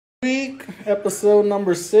Week, episode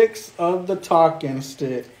number 6 of the Talking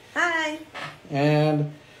Stick. Hi.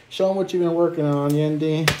 And show them what you've been working on,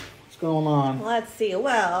 Yendi. What's going on? Let's see.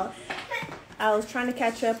 Well, I was trying to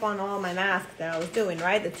catch up on all my masks that I was doing,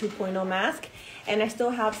 right? The 2.0 mask. And I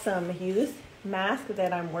still have some youth masks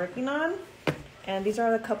that I'm working on. And these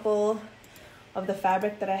are a couple of the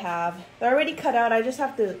fabric that I have. They're already cut out. I just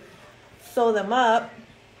have to sew them up.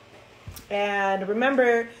 And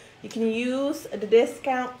remember, you can use the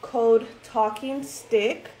discount code Talking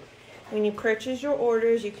Stick. When you purchase your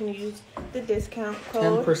orders, you can use the discount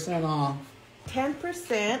code. 10% off.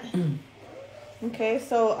 10%. Okay,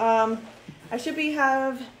 so I should be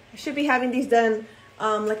having these done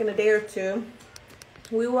like in a day or two.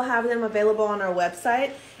 We will have them available on our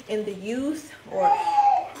website in the youth or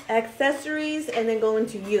accessories, and then go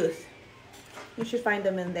into youth. You should find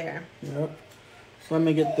them in there. Yep. So let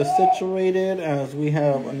me get this situated as we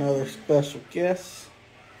have another special guest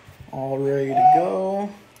all ready to go.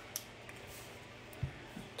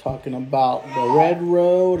 Talking about the Red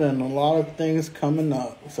Road and a lot of things coming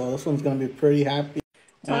up. So this one's going to be pretty happy.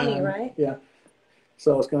 Tony, right? Yeah.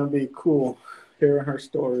 So it's going to be cool hearing her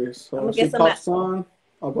stories. So I'm she pops on.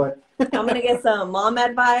 Oh, go ahead. I'm going to get some mom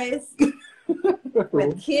advice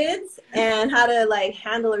with kids and how to like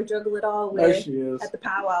handle or juggle it all with there she is. At the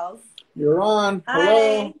powwows. You're on.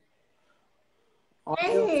 Hi.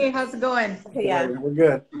 Hello. Hey, how's it going? Okay, yeah. We're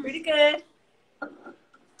good. Pretty good.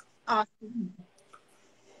 Awesome.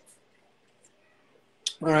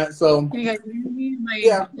 All right, so. Can you guys hear me?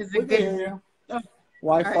 Yeah, is we it can good? hear you. Oh,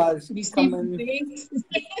 Wi-Fi is right. coming.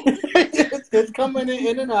 It's coming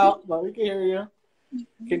in and out, but we can hear you.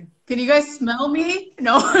 Can you guys smell me?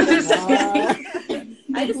 No. Just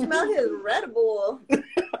I just smell his Red Bull. That's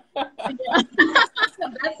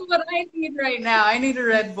what I need right now. I need a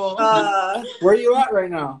Red Bull. Where are you at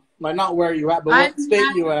right now? Like, not where you at, but what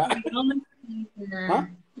state you at? Huh?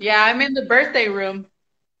 Yeah, I'm in the birthday room.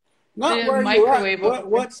 Not The where you microwave at.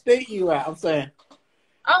 What state you at? I'm saying.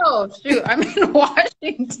 Oh, shoot. I'm in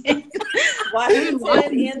Washington.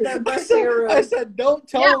 Washington in the birthday room. I said, don't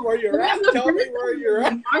tell them where you're at. Tell me where you're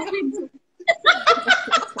at.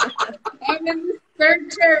 I'm in the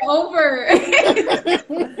third chair over. I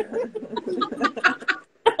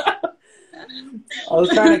was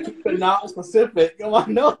trying to keep it not specific. Come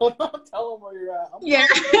on, no, don't tell them where you're at. I'm Yeah.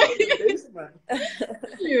 in the basement.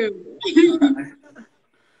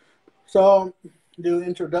 So, do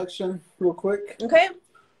introduction real quick. Okay.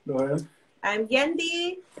 Go ahead. I'm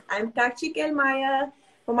Yendi. I'm Tachique Maya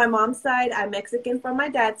from my mom's side. I'm Mexican from my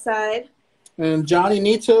dad's side. And Johnny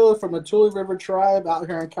Nito from the Tule River Tribe out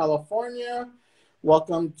here in California.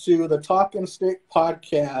 Welcome to the Talking Stick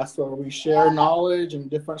podcast, where we share knowledge and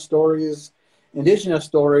different stories, indigenous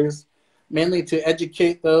stories, mainly to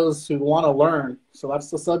educate those who want to learn. So that's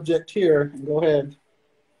the subject here. Go ahead.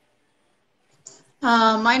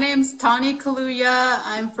 My name's Tani Kaluuya.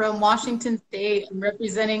 I'm from Washington State. I'm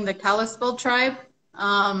representing the Kalispel tribe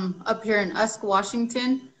up here in Usk,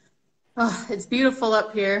 Washington. Oh, it's beautiful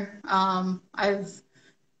up here. I've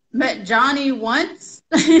met Johnny once,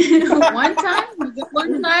 one time. Was it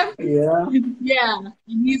one time? Yeah. Yeah. And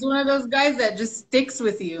he's one of those guys that just sticks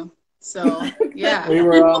with you. So, yeah. We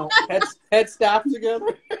were head staff together.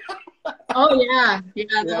 Oh, yeah.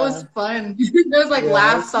 Yeah, that was fun. There was like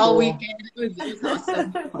laughs all weekend. It was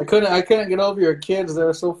awesome. I couldn't get over your kids. They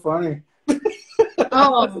were so funny.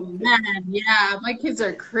 Oh, man. Yeah, my kids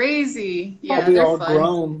are crazy. Yeah, Probably they're all fun.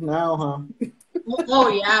 grown now, huh? Oh,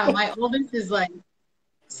 yeah. My oldest is like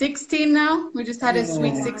 16 now. We just had his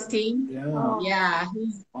sweet 16. Yeah. Yeah,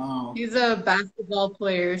 Wow. he's a basketball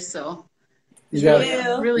player, so You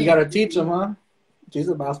gotta, really. you gotta teach him, huh? She's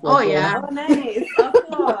a basketball player. Yeah. Oh, nice. Oh,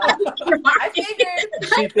 cool. I figured.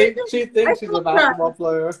 She thinks she's a basketball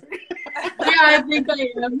player. Yeah, I think I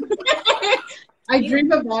am. I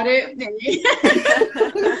dream about it.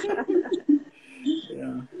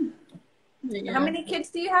 Yeah. Yeah. How many kids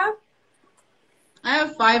do you have? I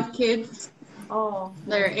have 5 kids. Oh.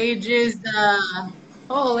 Their ages,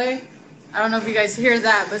 holy. I don't know if you guys hear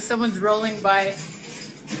that, but someone's rolling by.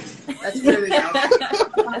 That's really loud.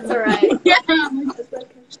 That's all right. Yeah.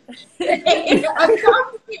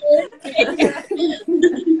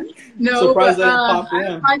 No, Surprised but, they didn't pop I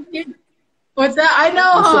have in. 5 kids. What's that? I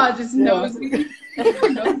know, huh? Just Yeah. nosy.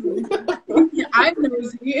 I'm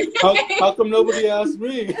nosy. How come nobody asked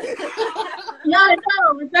me? Yeah, I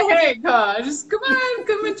know. What the heck, huh? Just come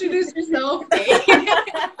introduce yourself.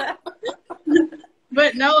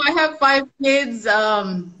 But no, I have 5 kids.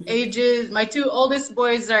 Ages. My 2 oldest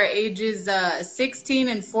boys are ages 16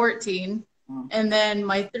 and 14. And then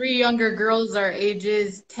my 3 younger girls are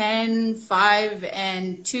ages 10, 5,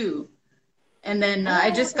 and 2. And then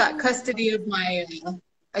I just got custody of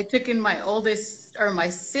I took in my my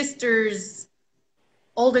sister's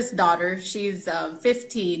oldest daughter. She's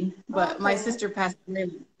 15, but my sister passed away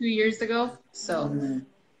 2 years ago. So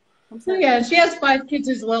yeah, she has 5 kids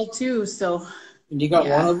as well too. So. And you got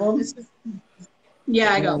one of them?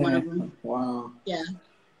 Yeah, I got one of them. Wow. Yeah.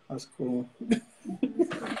 That's cool.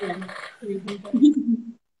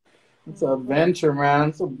 It's an adventure,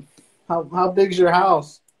 man. How big's your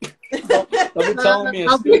house? Don't be telling me a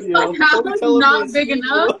studio. Not big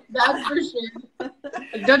enough, that's for sure.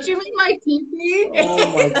 Don't you mean my teepee?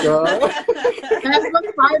 Oh my god. That's a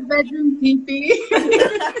 5-bedroom teepee.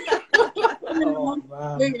 Oh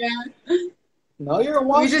man. Yeah. No, you're in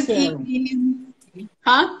Washington.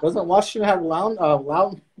 Huh? Doesn't Washington have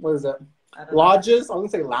what is it? Lodges? I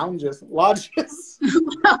was gonna say lounges. Lodges.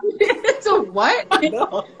 So what?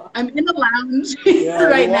 No. I'm in a lounge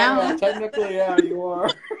right now. Yeah, technically, yeah, you are.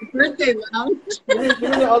 Birthday lounge. You're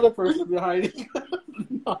the other person behind you.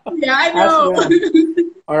 Yeah, I know.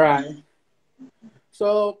 All right.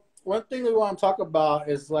 So one thing we want to talk about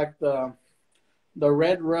is like the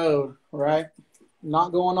Red Road, right?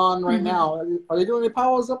 Not going on right now. Are they doing any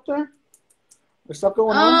powwows up there? There's stuff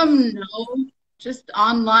going on? No. Just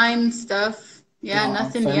online stuff. Yeah, No,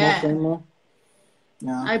 nothing yet.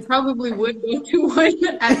 Yeah. I probably would go to one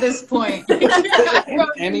at this point.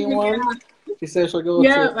 Anyone? She says she'll go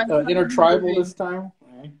to intertribal this time.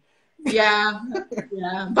 Yeah,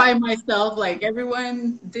 by myself, like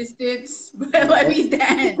everyone distance, but let me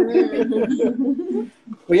dance.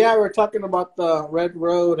 Well, yeah, we're talking about the Red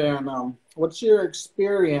Road, and what's your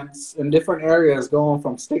experience in different areas going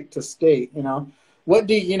from state to state? You know, what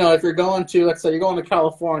do you know if you're going to, let's say, you're going to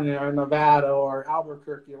California or Nevada or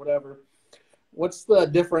Albuquerque or whatever? What's the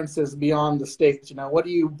differences beyond the states? You know, what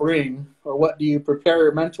do you bring, or what do you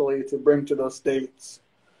prepare mentally to bring to those states?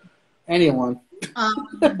 Anyone?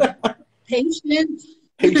 Patience.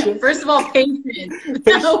 Patience. First of all, patience.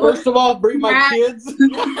 First of all, bring my kids.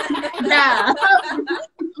 Yeah.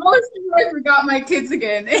 I forgot my kids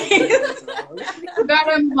again. Forgot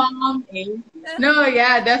I'm mom. No,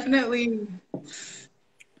 yeah, definitely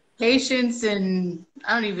patience and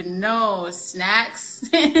I don't even know, snacks.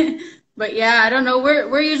 But yeah, I don't know.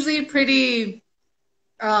 We're usually pretty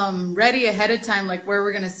ready ahead of time, like where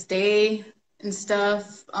we're gonna stay and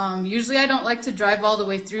stuff. Usually I don't like to drive all the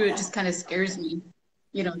way through. It just kind of scares me,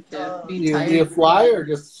 you know, to be tired. Do you fly or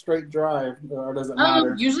just straight drive, or does it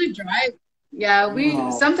matter? Usually drive. Yeah,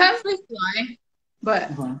 sometimes we fly,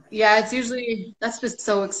 but yeah, it's usually, that's just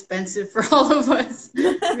so expensive for all of us.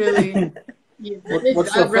 Really. Yeah,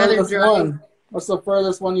 what's the furthest one? What's the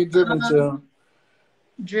furthest one you've driven to?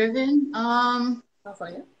 Driven?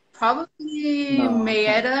 Probably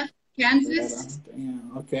Mayetta, Kansas.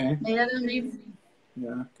 Damn, okay. Mayetta, maybe.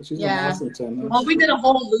 Yeah, because she's in Washington. Well, we did a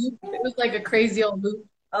whole loop. It was like a crazy old loop.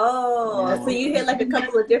 Oh, so you hit like a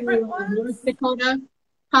couple of different ones? North Dakota.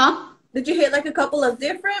 Huh? Did you hit like a couple of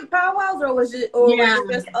different powwows, or was it? Or was it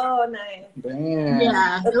just nice? Damn.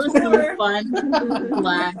 Yeah, it was so fun.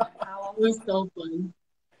 It was so fun.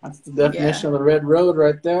 That's the definition of the Red Road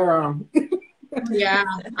right there. Yeah,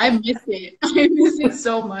 I miss it. I miss it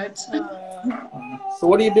so much. So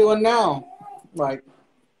what are you doing now? Like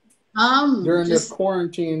during this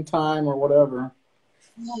quarantine time or whatever?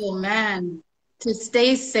 Oh man, to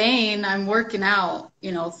stay sane, I'm working out.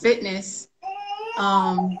 You know, fitness,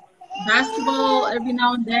 basketball every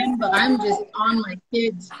now and then. But I'm just on my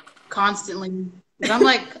kids constantly. I'm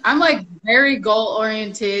like very goal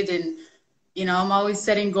oriented and. You know, I'm always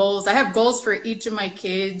setting goals. I have goals for each of my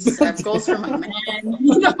kids. I have goals for my man.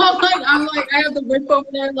 You know, I'm like, I have the whip over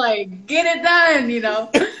there, like, get it done, you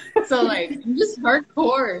know? So, like, I'm just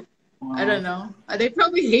hardcore. Wow. I don't know. They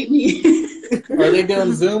probably hate me. Are they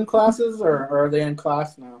doing Zoom classes or are they in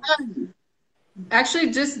class now?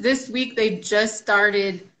 Actually, just this week, they just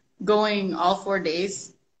started going all 4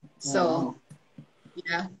 days. So,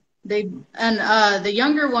 yeah. The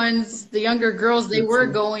younger ones, the younger girls, they were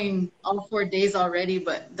going all 4 days already,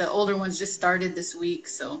 but the older ones just started this week.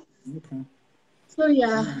 So,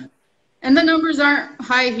 yeah. And the numbers aren't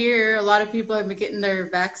high here. A lot of people have been getting their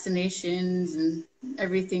vaccinations and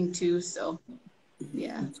everything too. So,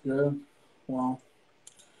 yeah. That's good. Wow.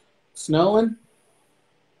 Snowing?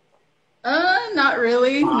 Not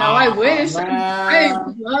really. No, I wish. I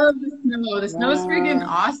love the snow. The snow is freaking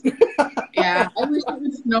awesome. Yeah, I wish it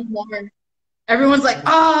would snow more. Everyone's like,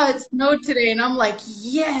 it snowed today. And I'm like,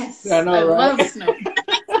 yes. I love snow.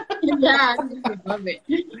 Yeah, I love it.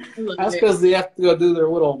 That's because they have to go do their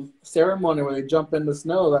little ceremony where they jump in the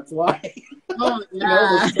snow. That's why. Oh, You know, yeah.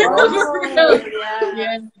 the stars Oh, yeah.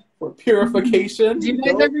 Yeah. for purification. Do you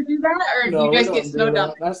guys Nope. ever do that, or do No, you we guys don't get do snowed down?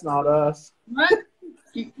 that. That's not us. What?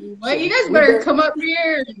 What? You guys We better bar- come up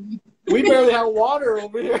here. we barely have water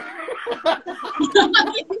over here.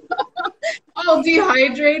 All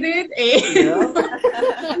dehydrated. Yeah.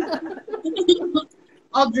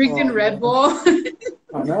 All drinking Oh, Red man. Bull.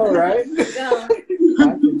 I know, right? Yeah.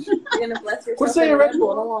 Package. You're gonna bless yourself. Quit saying in Red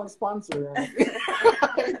Bull. I don't want to sponsor it.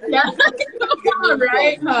 Yeah.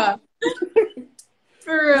 Right, huh?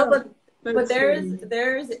 For real. No, but That's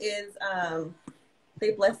theirs is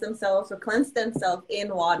they bless themselves or cleanse themselves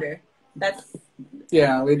in water. That's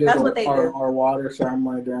Yeah, we do That's what they do. our water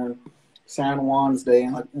ceremony during San Juan's Day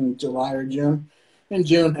in July or June. In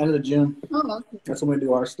June, end of June. Oh, okay. That's when we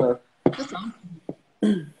do our stuff. That's awesome.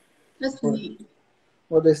 That's neat.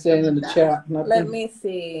 What are they saying in the chat? Nothing? let me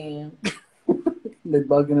see. They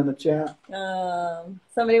bugging in the chat.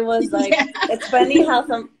 Somebody was like, Yeah. it's funny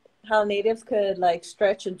how natives could like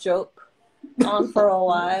stretch a joke on for a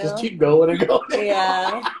while. Just keep going and going.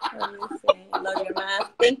 Yeah. Let me see. Love your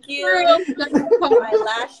mask. Thank For you. real. My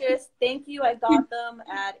lashes. Thank you. I got them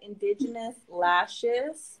at Indigenous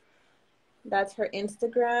Lashes. That's her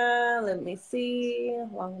Instagram. Let me see.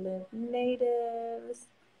 Long live natives.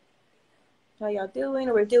 How y'all doing?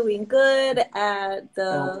 We're doing good at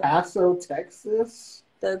El the Paso, Texas.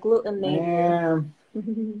 gluten native. Man,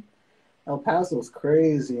 El Paso's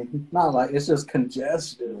crazy. Not like it's just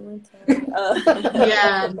congested.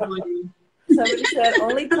 Yeah. Somebody said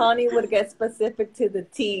only Connie would get specific to the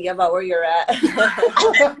T about where you're at.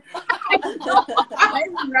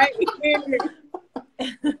 I'm right here.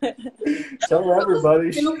 Tell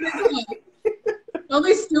everybody.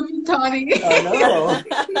 Only stupid Tony. I know.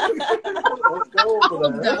 Let's go over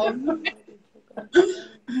there.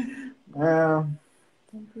 Yeah.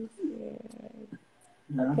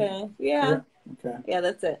 Yeah. Okay. Yeah. Okay. Yeah,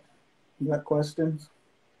 that's it. You got questions?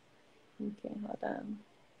 Okay, hold on.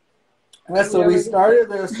 Yeah, so we started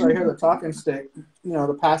this right here, the talking stick,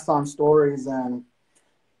 to pass on stories, and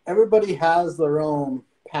everybody has their own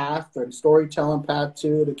path and storytelling path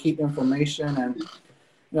too, to keep information. And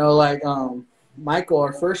like Michael,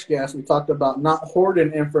 our first guest, we talked about not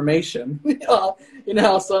hoarding information. You know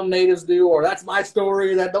how some natives do, or that's my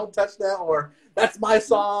story, that don't touch that, or that's my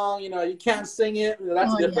song, you can't sing it,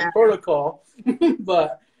 that's a different protocol.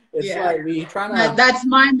 But it's like we trying to That's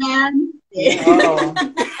my man.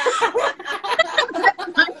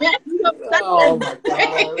 Oh my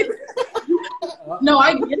God. No,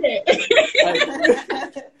 I get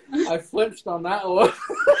it. I flinched on that one.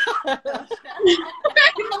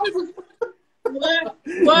 What?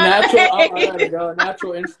 Natural, I gotta go.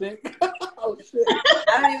 Natural instinct. Oh shit!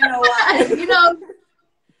 I don't even know why.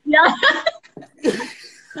 Yeah.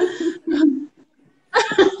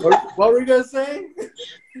 What were you gonna say?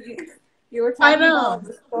 You were talking about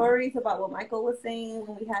the stories about what Michael was saying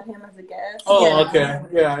when we had him as a guest. Oh, okay,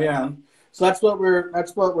 yeah. So that's what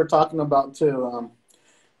we're talking about too.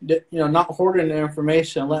 Not hoarding the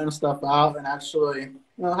information, letting stuff out, and actually,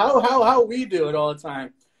 how we do it all the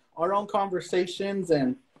time, our own conversations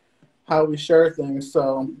and how we share things.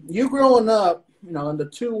 So you growing up, in the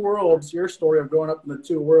two worlds, your story of growing up in the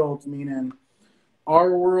two worlds, meaning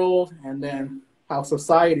our world and then how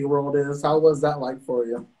society world is. How was that like for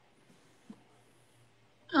you?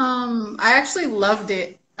 I actually loved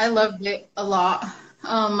it. I loved it a lot.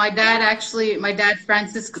 My dad,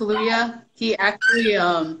 Francis Kaluuya, he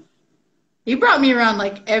brought me around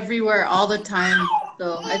like everywhere all the time.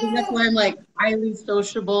 So I think that's why I'm like highly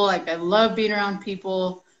sociable. Like I love being around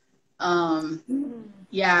people.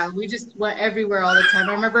 Yeah, we just went everywhere all the time.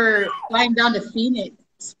 I remember flying down to Phoenix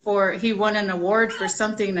he won an award for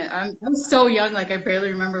something that I'm so young, like I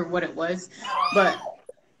barely remember what it was, but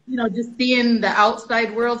just seeing the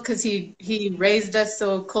outside world, because he raised us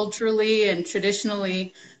so culturally and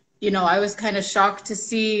traditionally, I was kind of shocked to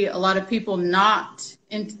see a lot of people not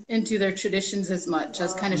into their traditions as much. I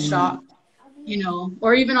was kind of shocked,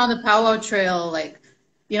 or even on the powwow trail, like,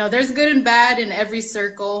 there's good and bad in every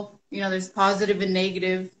circle, there's positive and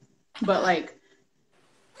negative, but like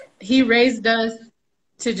he raised us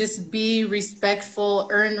to just be respectful,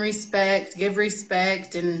 earn respect, give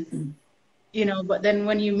respect, and but then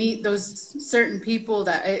when you meet those certain people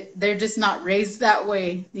that they're just not raised that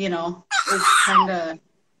way, it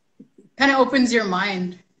kind of opens your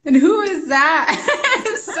mind. And who is that?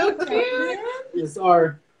 It's so cute. It's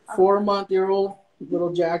our 4-month-old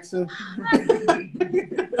little Jackson.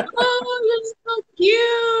 Oh, you're so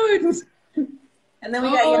cute. And then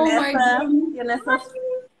we got Yanessa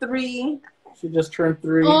 3. She just turned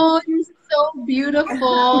 3. Oh, you're so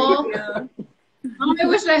beautiful. Oh, I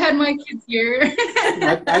wish I had my kids here.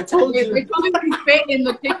 I told you. They probably fit in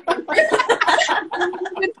the picture.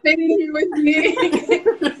 They fit in here with me.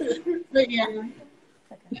 But yeah.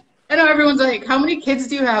 I know everyone's like, how many kids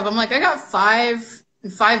do you have? I'm like, I got 5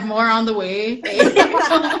 and 5 more on the way.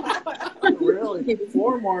 Really?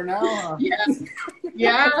 4 more now, huh? Yeah.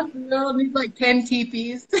 Yeah. We'll need like 10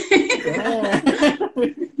 teepees. Yeah.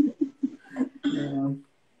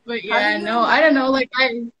 But yeah, no, I don't know. Like,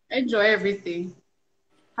 I enjoy everything.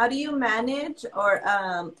 How do you manage, or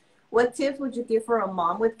what tips would you give for a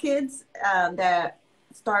mom with kids that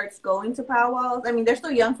starts going to powwows? I mean, they're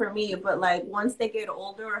still young for me, but like once they get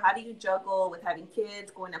older, how do you juggle with having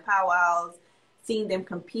kids, going to powwows, seeing them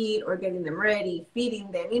compete or getting them ready,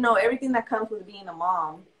 feeding them, everything that comes with being a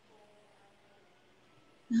mom?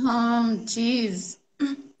 Geez.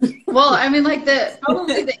 Well, I mean, like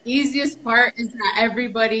probably the easiest part is that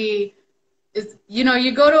everybody is,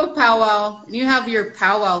 you go to a powwow and you have your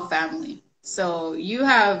powwow family. So you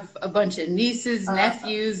have a bunch of nieces,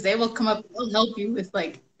 nephews. They will come up. They'll help you with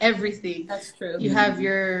like everything. That's true. You have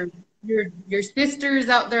your sisters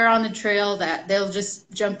out there on the trail that they'll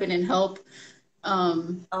just jump in and help.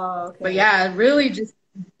 Okay. But yeah, really just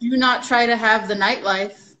do not try to have the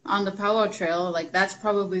nightlife on the powwow trail. Like that's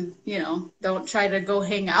probably, don't try to go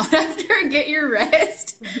hang out after and get your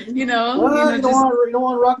rest. Well, you don't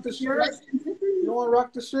want to rock the shirt? You don't want to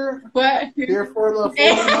rock the shirt? What? Here for the 4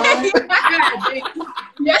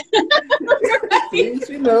 Yeah.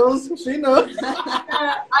 She knows. She knows.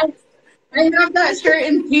 I have that shirt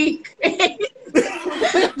in pink.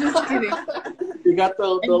 Just kidding. You got the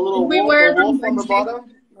little we wolf, wear the wolf on the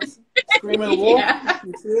bottom? Screaming wolf? Yeah.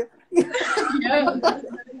 You see it? Yeah.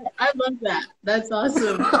 I love that. That's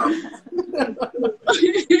awesome.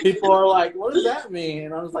 People are like, what does that mean?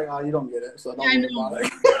 And I was like, oh, you don't get it, so don't worry about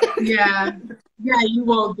it. Yeah. Yeah, you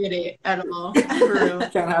won't get it at all. For real.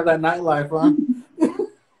 Can't have that nightlife, huh?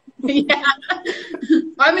 Yeah.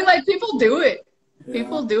 I mean, like, people do it. Yeah.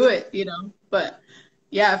 People do it, But,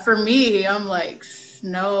 yeah, for me, I'm like,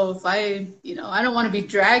 no, if I don't want to be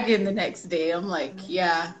dragging the next day. I'm like,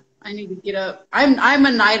 yeah, I need to get up. I'm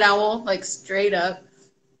a night owl, like, straight up.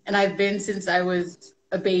 And I've been since I was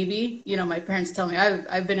a baby. My parents tell me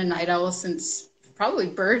I've been a night owl since probably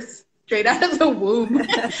birth, straight out of the womb.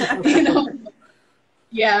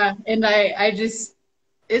 Yeah, and I just,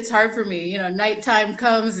 it's hard for me. Nighttime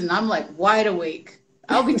comes and I'm like wide awake.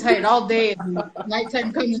 I'll be tired all day, and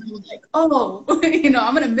nighttime comes and I'm like, oh, I'm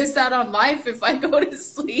gonna miss out on life if I go to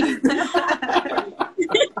sleep.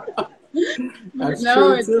 That's no,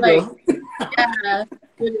 true it's too, like, though. yeah,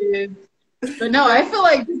 it is. But no, I feel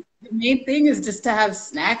like the main thing is just to have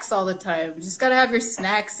snacks all the time. You just gotta have your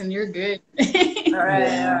snacks and you're good. All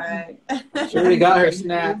right. She already got her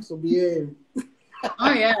snacks, so behave.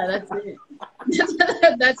 Oh yeah, that's it.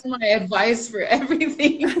 That's my advice for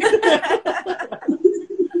everything.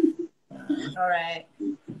 All right.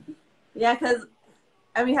 Yeah, because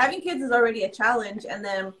I mean, having kids is already a challenge, and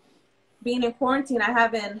then being in quarantine, I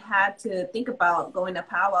haven't had to think about going to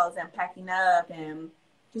powwows and packing up and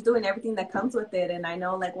just doing everything that comes with it. And I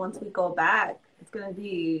know, like, once we go back, it's gonna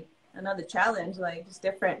be another challenge, like just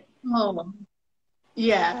different. Oh,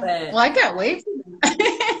 yeah. But, well, I can't wait for that.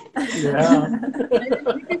 Yeah.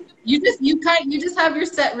 You just have your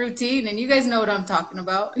set routine, and you guys know what I'm talking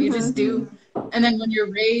about. You just do. And then when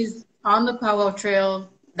you're raised on the powwow trail,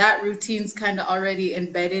 that routine's kind of already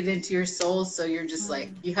embedded into your soul. So you're just like,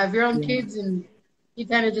 you have your own kids and you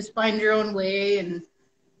kind of just find your own way. And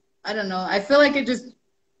I don't know. I feel like it just,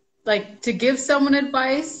 like, to give someone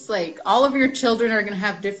advice, like, all of your children are going to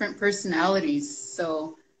have different personalities.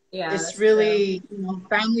 So yeah, it's really,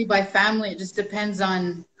 family by family. It just depends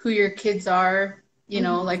on who your kids are.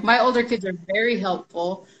 Like, my older kids are very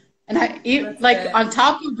helpful. And on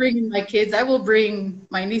top of bringing my kids, I will bring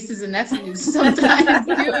my nieces and nephews sometimes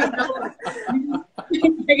too.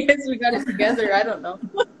 I guess we got it together. I don't know.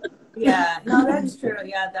 Yeah, no, that's true.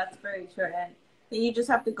 Yeah, that's very true. And then you just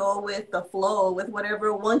have to go with the flow, with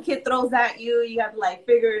whatever one kid throws at you. You have to like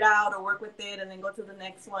figure it out or work with it, and then go to the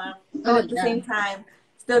next one. But at the same time,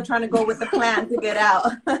 still trying to go with the plan to get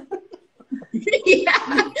out.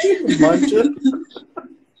 Yeah.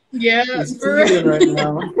 Yeah. He's teething right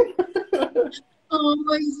now.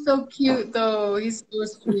 Oh, he's so cute, though. He's so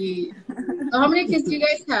sweet. So how many kids do you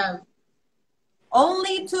guys have?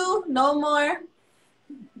 Only 2, no more.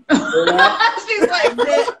 She's like,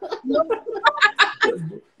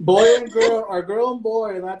 Boy and girl, or girl and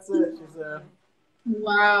boy, and that's it. She said.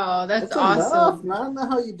 Wow, that's Enough. awesome. I don't know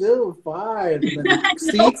how you do 5. And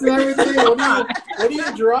seats and everything. What do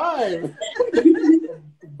you drive?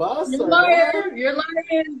 bus? You're Or lying. what? You're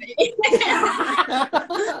lying.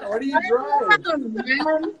 What do you drive?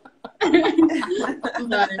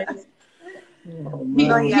 Nice. Oh, He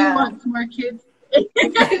man. yeah. wants more kids. I'm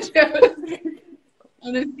just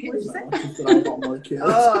kidding. She said, I want more kids.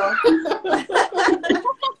 Oh.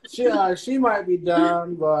 She might be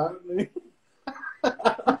done, but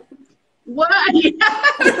What? Yeah,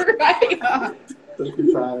 right. think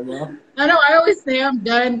we tried, bro. I know. I always say I'm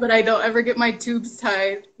done, but I don't ever get my tubes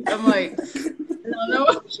tied. I'm like, I don't know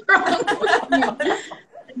what's wrong with me.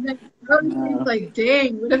 And then it's like,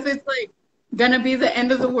 dang, what if it's like gonna be the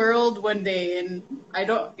end of the world one day, and I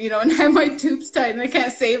don't, and I have my tubes tied and they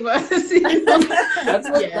can't save us. That's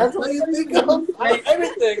what you think of.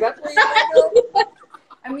 Everything. That's what you think of.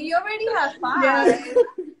 I mean, you already have 5.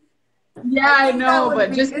 Yeah, I know, would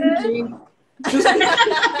but be just good. in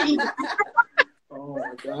Oh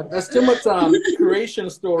my God, that's too much creation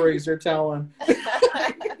stories you're telling,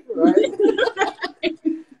 right?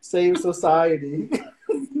 Save society.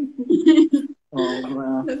 Oh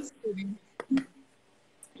man. That's funny.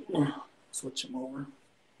 Switch them over.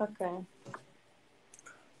 Okay.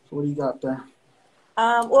 So what do you got there?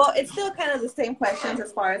 Well, it's still kind of the same questions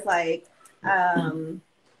as far as like,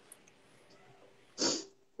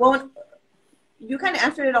 well, you kind of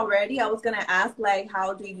answered it already. I was gonna ask like,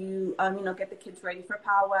 how do you, get the kids ready for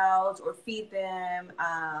powwows or feed them,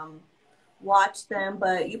 watch them?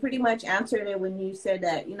 But you pretty much answered it when you said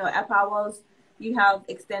that at powwows you have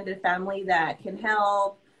extended family that can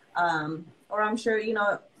help, or I'm sure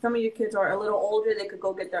some of your kids are a little older. They could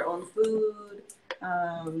go get their own food.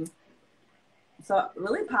 So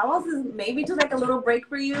really, powwows is maybe just like a little break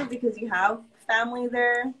for you because you have family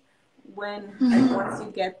there once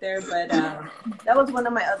you get there. But that was one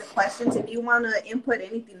of my other questions. If you want to input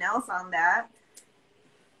anything else on that.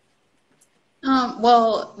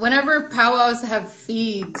 Well, whenever powwows have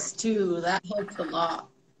feeds too, that helps a lot.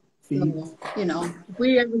 Feed. So, if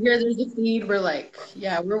we ever hear there's a feed, we're like,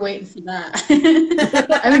 yeah, we're waiting for that.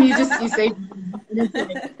 I mean, you say,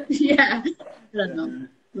 yeah, I don't know,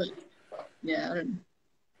 but yeah, I don't know.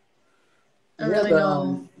 I don't really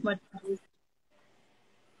know much.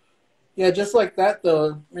 Yeah, just like that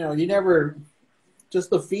though. You never. Just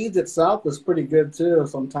the feeds itself is pretty good too.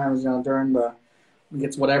 Sometimes during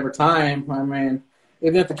it's whatever time. I mean,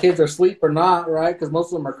 even if the kids are asleep or not, right? Because most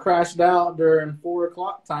of them are crashed out during 4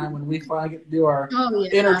 o'clock time when we finally get to do our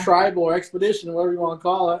intertribal or expedition, whatever you want to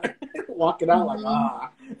call it. Walk it out like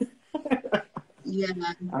Yeah.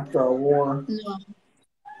 After a war. No.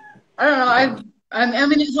 I don't know. I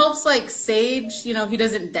mean, it helps like Sage. He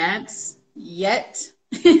doesn't dance yet.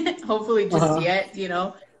 Hopefully, just yet.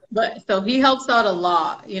 But so he helps out a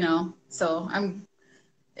lot. So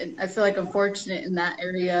I feel like I'm fortunate in that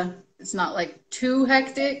area. It's not like too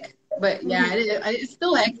hectic, but yeah, it's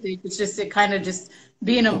still hectic. It's just just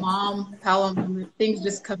being a mom, powwow mom, things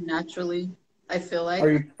just come naturally. I feel like.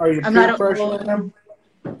 Are you peer pressuring him?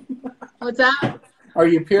 What's that? Are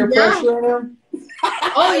you peer pressuring him?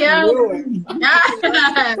 Oh yeah,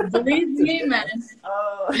 yeah. Believe me, man.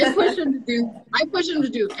 Oh. I push him to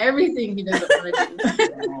do everything he doesn't want to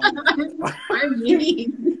do. I'm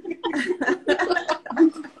mean.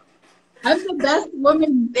 I'm the best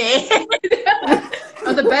woman there.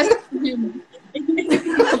 I'm the best woman.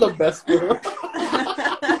 The best girl.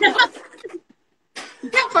 You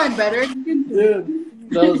can't find better.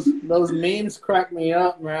 Dude, those memes crack me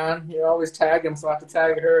up, man. You always tag him, so I have to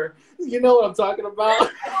tag her. You know what I'm talking about.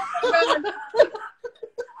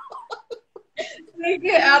 They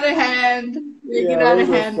get out of hand.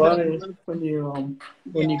 Those are funny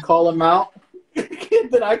when you call him out.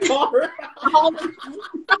 Then I call her.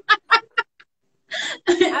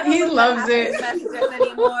 He loves it. Messages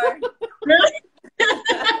anymore.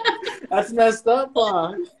 That's messed up,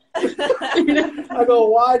 huh? I go,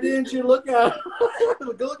 why didn't you look at him?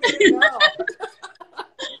 Look at him now.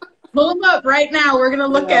 Pull him up right now. We're gonna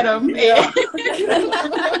look at him. Yeah.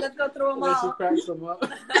 Let's go through them all. She cracks him up.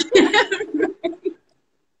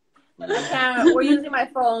 We're using my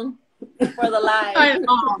phone for the live. Come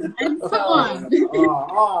on.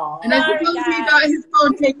 And I suppose he got his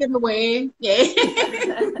phone taken away. Yeah.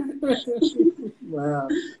 Wow.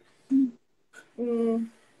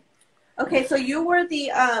 Okay, so you were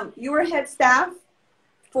you were head staff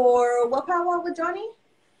for what powwow with Johnny?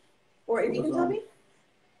 Or if you can tell me?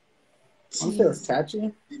 I'm sure it's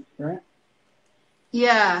Tachi, right?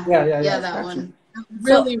 Yeah, that one.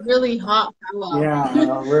 Really, really hot powwow. Yeah,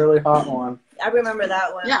 a really hot one. I remember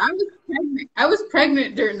that one. Yeah, I was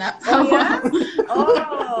pregnant during that powwow.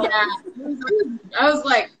 Oh, Yeah,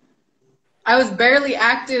 I was barely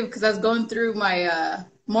active because I was going through my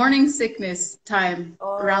morning sickness time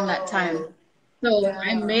around that time. Oh, So yeah.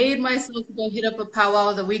 I made myself go hit up a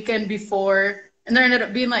powwow the weekend before, and there ended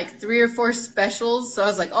up being like 3 or 4 specials. So I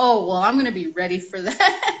was like, oh, well, I'm going to be ready for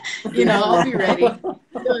that. I'll be ready.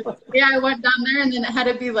 So, yeah, I went down there, and then it had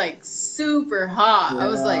to be like super hot. I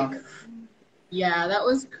was like, yeah, that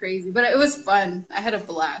was crazy. But it was fun. I had a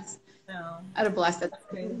blast. No, I had a blast. that's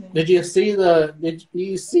crazy. Did you see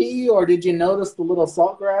or did you notice the little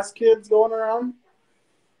saltgrass kids going around?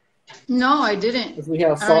 No, I didn't. Because we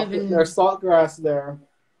have there's saltgrass there.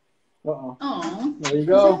 Uh-oh. Oh. There you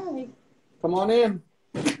go. Come on in.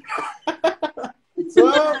 What's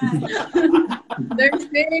up? There's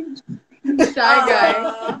Sage. Shy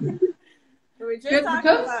guy. We were just Good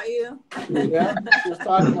talking cook. about you. Yeah, she was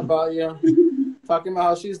talking about you. Talking about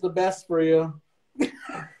how she's the best for you.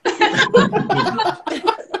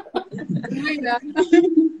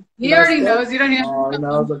 He already knows. You don't have to. Oh, he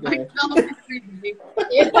knows. Okay.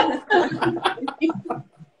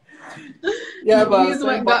 Yeah, but He's the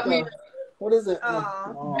one got me what is it?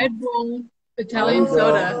 Red Bull Italian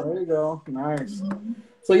soda. There you go. Nice.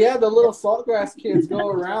 So yeah, the little saltgrass kids go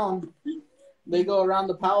around. They go around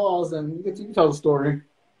the powwows, and you can tell the story.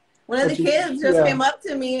 One of the kids just came up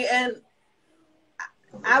to me, and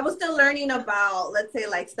I was still learning about, let's say,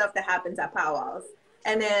 like stuff that happens at powwows,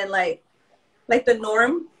 and then like the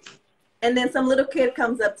norm. And then some little kid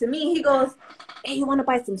comes up to me. He goes, "Hey, you want to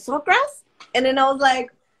buy some saltgrass?" And then I was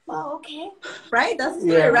like, "Oh, okay, right? That's the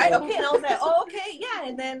story, right? Okay." And I was like, "Oh, okay, yeah."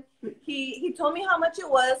 And then he told me how much it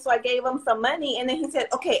was, so I gave him some money. And then he said,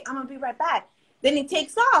 "Okay, I'm gonna be right back." Then he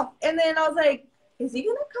takes off, and then I was like, "Is he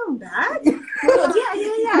gonna come back?" He goes,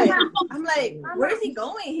 "Yeah." I'm like, "Where is he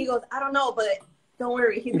going?" He goes, "I don't know, but don't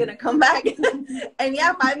worry, he's gonna come back." And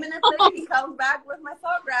yeah, 5 minutes later, he comes back with my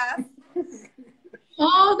saltgrass.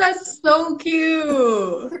 Oh, that's so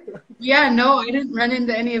cute. Yeah, no, I didn't run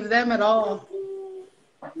into any of them at all.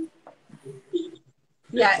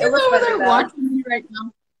 Yeah, He's it was over funny, there though. watching me right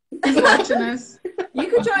now. He's watching us. You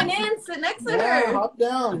could join in, sit next to her. Hop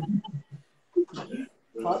down.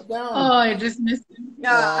 Hop down. Oh, I just missed him.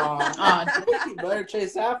 You better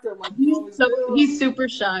chase after him like you always do. He's super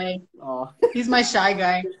shy. Oh. He's my shy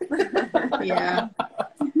guy. Yeah.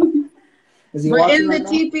 Is he But watching in the right now?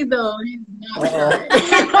 teepee, though, he's not shy.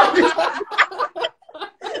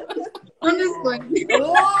 I'm just going.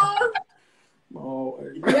 Oh,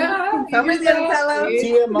 Yeah. Somebody's gonna tell him.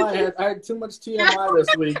 TMI. I had too much TMI this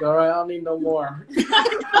week. All right, I don't need no more. I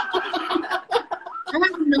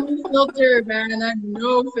have no filter, man. I have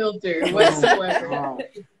no filter whatsoever. Wow.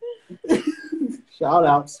 Shout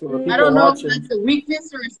outs to the people I don't know watching. if that's a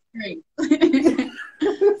weakness or a strength.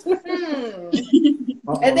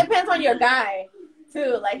 It depends on your guy,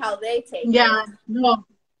 too, like how they take it. Yeah, no.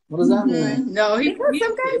 What does that mean? No, Because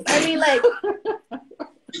some guys, I mean, like,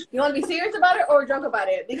 you want to be serious about it or joke about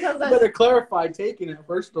it? Because, You better clarify taking it,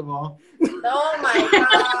 first of all. oh my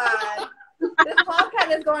God. This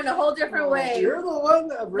podcast is going a whole different way. You're the one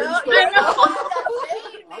that brings No, the you're the one that's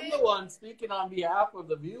saying I'm it. the one speaking on behalf of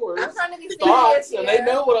the viewers. I'm trying to be serious Thoughts, here. and they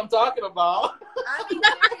know what I'm talking about. I'm being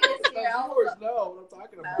serious The here. viewers know what I'm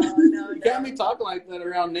talking about. No. You can't be talking like that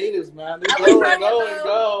around natives, man. They I was go trying and to go go- and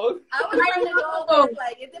go. I was trying to go with,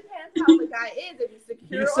 like, it depends how the guy is. If he's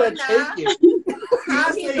secure You or said not. take it. How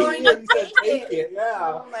he's going to You said take take it. Yeah.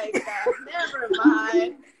 Oh my God. Never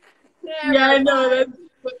mind. Never Yeah, I know. mind. That's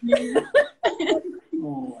what you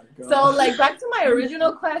Oh my god. So, like, back to my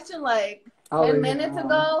original question, like, Oh, 10 yeah. minutes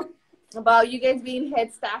ago, about you guys being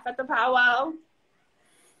head staff at the powwow.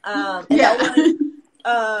 And Yeah. that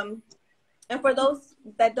was, and for those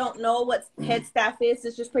that don't know what head staff is,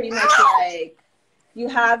 it's just pretty much like you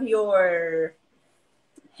have your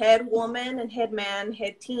head woman and head man,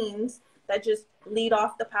 head teams that just lead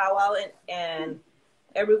off the powwow, and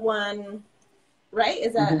everyone, right?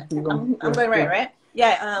 Is that, Mhm. I'm going right?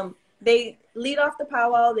 Yeah, they lead off the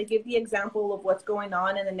powwow, they give the example of what's going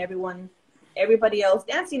on, and then everybody else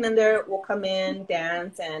dancing in there will come in,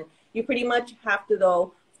 dance, and you pretty much have to,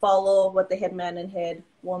 though, follow what the head man and head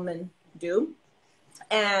woman do.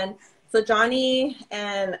 And so Johnny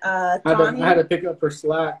and I Johnny, had to pick up her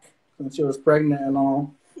slack since she was pregnant and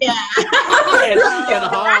all. Yeah. and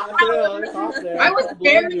hot. Yeah, it's hot there. I was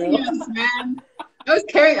carrying us, man. I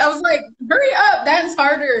was like, hurry up, dance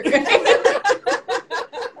harder. I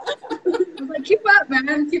was like, keep up,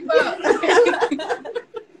 man, keep up.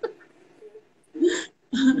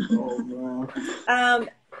 Oh, man.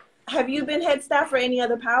 have you been head staff for any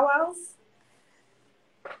other powwows?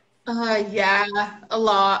 Yeah, a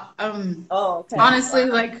lot. Oh, okay. Honestly,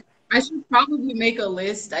 like, I should probably make a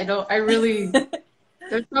list. There's probably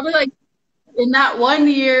like, in that one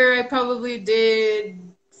year, I probably did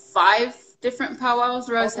 5 different powwows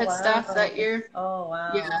where I was Oh, head staff wow. that year. Oh,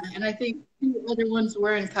 wow. Yeah, and I think 2 other ones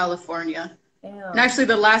were in California. Damn. And actually,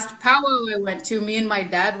 the last powwow I went to, me and my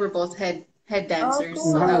dad were both head dancers,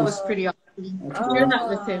 cool. so that was Nice. pretty awesome. That's To cool. share that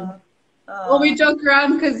with him. Oh. Well, we joke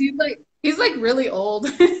around because he's like really old.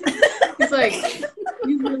 he's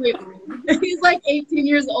really old. He's like 18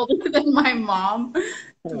 years older than my mom.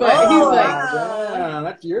 But he's like, wow,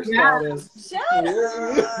 that's your Yeah. status. Shut Yeah.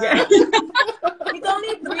 up. yeah. He's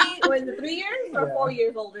only 3 years or Yeah. 4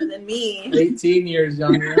 years older than me. 18 years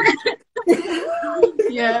younger.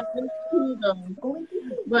 Yeah. It's cool though.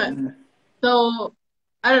 But so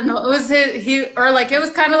I don't know. It was it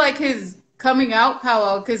was kind of like his coming out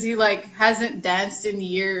powwow because he like hasn't danced in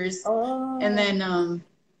years. Oh. And then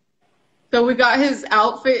so we got his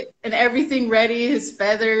outfit and everything ready, his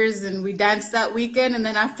feathers, and we danced that weekend. And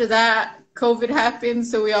then after that, COVID happened,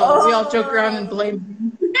 so we all joke around and blame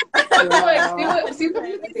him. Like, see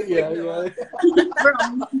what Yeah.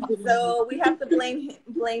 So we have to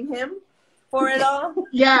blame him for it all.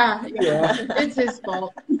 Yeah, Yeah. it's his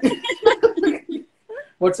fault.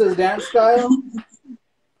 What's his dance style?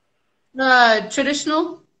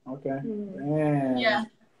 Traditional. Okay. Man. Yeah,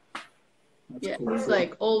 That's yeah. cool. He's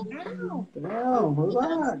like old. Wow. Damn,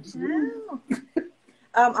 relax. Wow.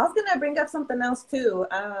 I was gonna bring up something else too.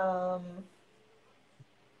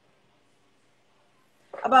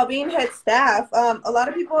 About being head staff. A lot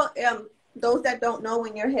of people, those that don't know,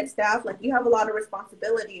 when you're head staff, like you have a lot of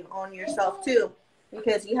responsibility on yourself too,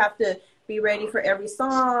 because you have to be ready for every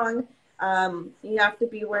song. You have to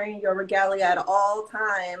be wearing your regalia at all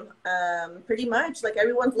time. Pretty much, like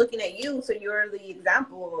everyone's looking at you, so you're the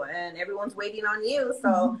example, and everyone's waiting on you.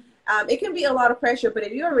 So it can be a lot of pressure, but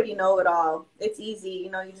if you already know it all, it's easy.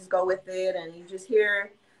 You know, you just go with it, and you just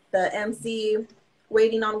hear the MC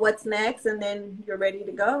waiting on what's next, and then you're ready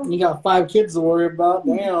to go. You got 5 kids to worry about.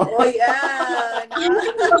 Damn. Oh yeah. Oh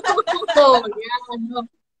yeah, I know.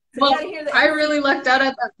 So Well, you gotta hear the I really lucked out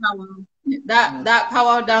at that powwow. That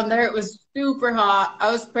powwow down there, it was super hot.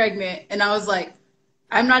 I was pregnant, and I was like,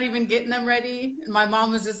 I'm not even getting them ready. And my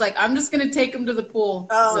mom was just like, I'm just gonna take them to the pool.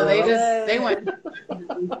 Oh, So they good. went.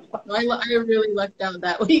 I really lucked out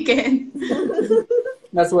that weekend.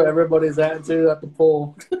 That's what everybody's at too, at the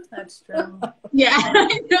pool. That's true. Yeah,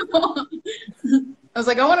 I know. I was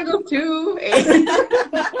like, I want to go too.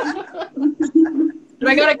 But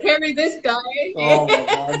I gotta carry this guy. Oh my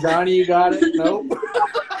God, Johnny, you got it? Nope.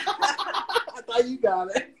 I thought you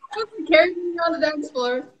got it. Carry me on the dance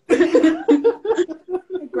floor.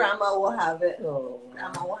 Grandma will have it. Oh,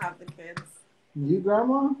 Grandma will have the kids. you,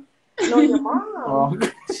 Grandma? No, your mom. Oh.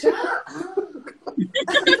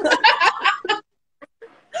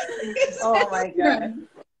 Oh my god.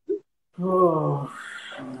 Oh.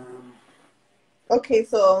 Okay,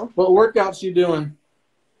 so What workouts you doing?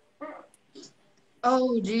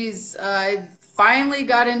 Oh, geez. I finally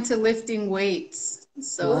got into lifting weights.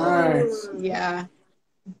 So, Nice. yeah.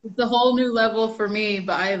 It's a whole new level for me,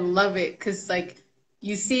 but I love it because, like,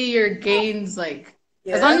 you see your gains, like,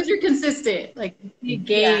 as long as you're consistent, like, you see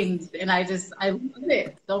gains, and I love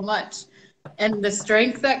it so much. And the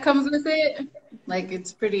strength that comes with it, like,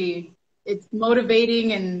 it's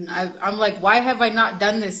motivating, and I'm like, why have I not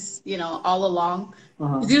done this, all along?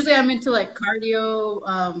 Uh-huh. 'Cause usually I'm into like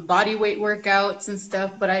cardio, body weight workouts and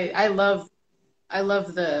stuff, but I love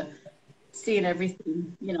the seeing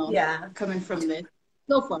everything, coming from this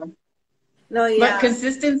so far. no, yeah. But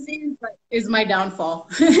consistency is my downfall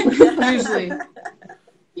usually.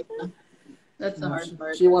 Yeah. That's the hard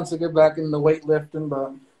part. She wants to get back into weightlifting,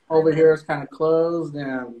 but over here it's kind of closed,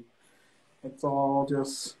 and it's all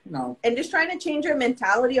just, And just trying to change your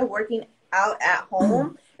mentality of working out at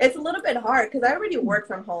home. It's a little bit hard because I already work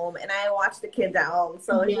from home and I watch the kids at home.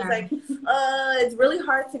 So it's just like, it's really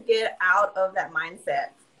hard to get out of that mindset.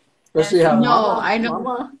 Especially how I know.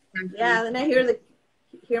 Mama. Yeah, then I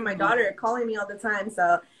hear my daughter calling me all the time.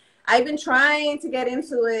 So I've been trying to get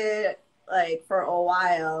into it like for a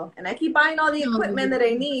while, and I keep buying all the equipment that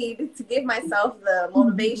I need to give myself the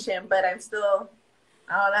motivation, but I'm still,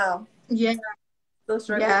 I don't know. Yeah. Still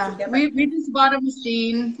struggling to get We just bought a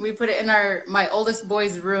machine. We put it in my oldest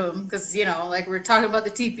boy's room because, like we're talking about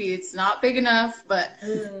the teepee, it's not big enough, but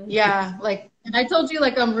yeah, like, and I told you,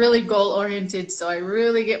 like, I'm really goal oriented, so I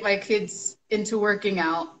really get my kids into working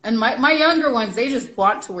out. And my younger ones, they just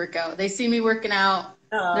want to work out. They see me working out.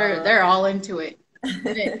 They're all into it.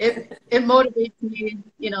 It motivates me,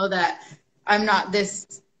 that I'm not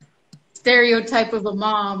this stereotype of a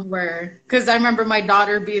mom because I remember my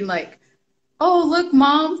daughter being like, oh, look,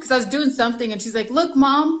 Mom, because I was doing something, and she's like, look,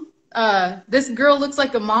 Mom, this girl looks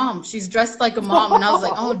like a mom. She's dressed like a mom. And I was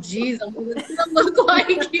like, oh, geez, what's it gonna look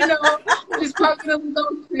like? You know, she's probably gonna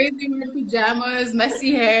look all crazy in her pajamas,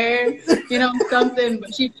 messy hair, you know, something.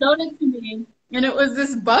 But she showed it to me, and it was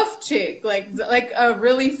this buff chick, like a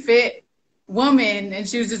really fit woman, and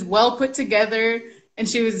she was just well put together. And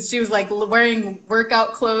she was like wearing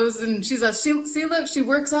workout clothes, and she's like, see, look, she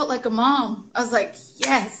works out like a mom. I was like,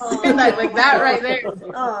 yes, and like that right there,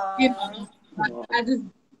 you know, I just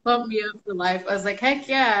pumped me up for life. I was like, heck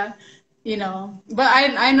yeah, you know. But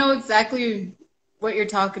I know exactly what you're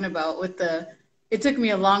talking about with it took me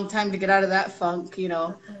a long time to get out of that funk, you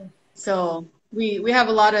know. So we have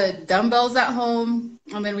a lot of dumbbells at home,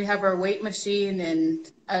 and then we have our weight machine, and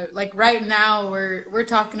like right now we're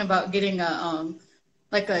talking about getting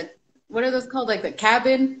what are those called? Like a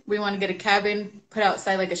cabin. We want to get a cabin put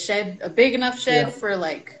outside, like a shed, a big enough shed for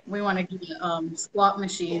like, we want to get a squat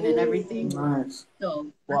machine and everything. Nice. So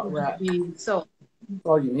Squat rack. So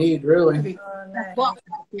all you need, really. Nice.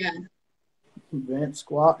 Yeah. Advanced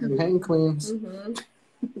squat and hang cleans.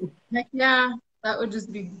 Mm-hmm. Heck yeah, that would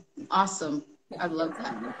just be awesome. I'd love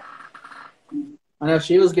that. I know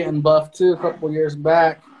she was getting buffed too a couple years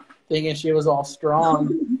back, thinking she was all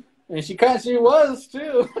strong. And she was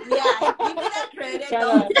too. Yeah, give me that credit.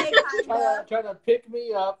 Don't say trying to pick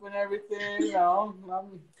me up and everything. You know,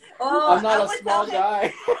 Oh, I'm not a small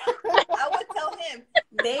guy. I would tell him,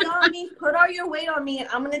 lay on me, put all your weight on me, and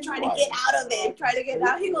I'm gonna try to get out of it. Try to get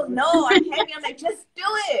out. He goes, no, I'm heavy. I'm like, just do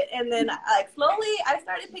it. And then like slowly, I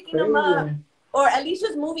started picking him up, or at least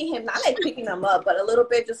just moving him. Not like picking him up, but a little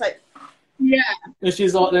bit, just like. Yeah. And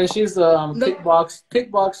she's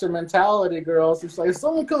kickboxer mentality girl. She's like, if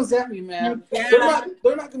someone comes at me, man, they're not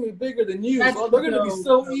gonna be bigger than you. So they're gonna be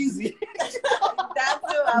so easy. That's who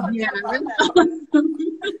I was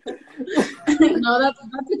No, that's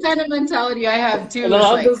the kind of mentality I have too. And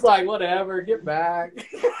I'm just like, whatever, get back.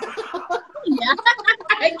 Yeah,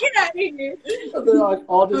 get out of here. And then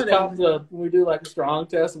I'll just count when we do like a strong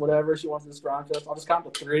test, whatever she wants to do a strong test, I'll just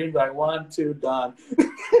count to 3 and be like, 1, 2, done.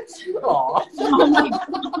 Aw. Oh my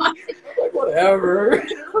God. Like, whatever.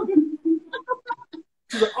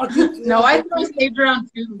 She's like, no, I throw stage around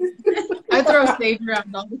too. I throw stage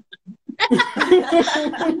around all the time.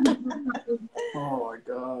 Oh my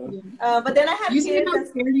God. But then I had you see how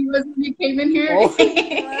scared he was when he came in here? Oh. What?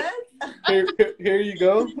 Here you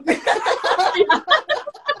go.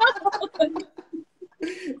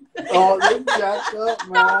 Oh, they jacked up,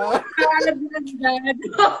 man.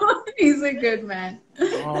 He's a good man.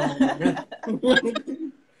 Oh, man.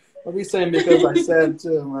 I'll be saying because I said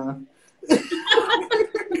too, man.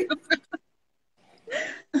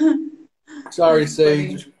 Sorry,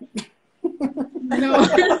 Sage. No.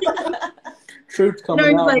 Truth coming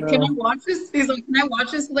he's out like, now. can I watch this? He's like, can I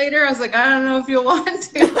watch this later? I was like, I don't know if you'll want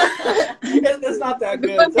to. It's not that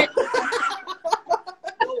good.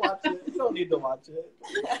 Don't watch it. You don't need to watch it.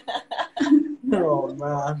 Oh,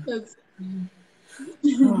 man.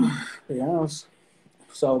 Yes.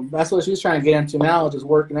 So that's what she's trying to get into now, just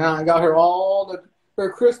working out. I got her her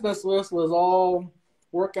Christmas list was all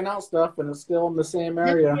working out stuff, and it's still in the same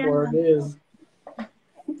area where it is.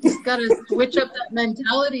 Just gotta switch up that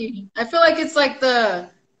mentality. I feel like it's like the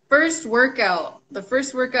first workout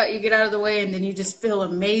you get out of the way, and then you just feel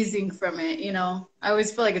amazing from it, you know. I always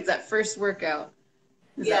feel like it's that first workout.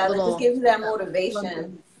 Yeah, that just gives you that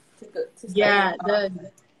motivation to yeah, it does.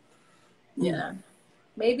 Yeah.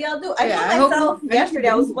 Maybe I'll do. I told myself yesterday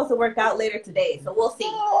I was supposed to work out later today, so we'll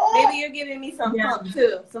see. Maybe you're giving me some pump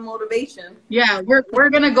too, some motivation. Yeah, we're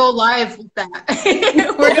gonna go live with that.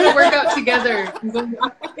 We're gonna work out together.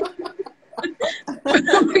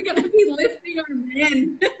 We're gonna be lifting our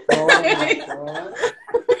men. Oh my God.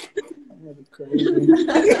 That'd be crazy.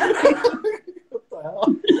 What the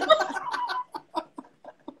hell?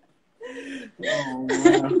 Oh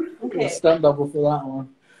man. Okay. Stunt double for that one.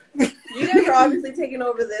 You guys are obviously taking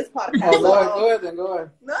over this podcast. Oh, go ahead then. Go ahead.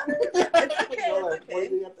 No, it's okay. Go ahead. It's What do okay.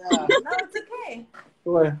 you have to ask? No, it's okay.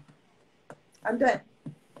 Go ahead. I'm done.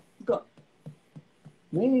 Go.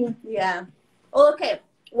 Me? Yeah. Oh, okay.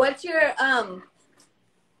 What's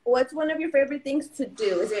one of your favorite things to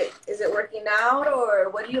do? Is it working out, or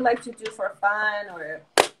what do you like to do for fun, or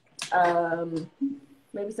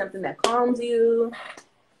maybe something that calms you?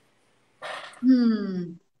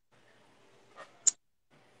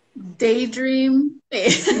 Daydream.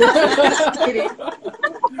 Just kidding.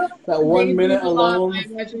 That 1 minute alone.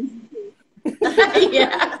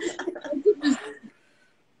 Yeah.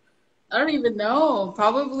 I don't even know.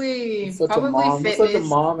 Probably Such a fitness.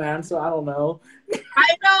 mom answer. I don't know. I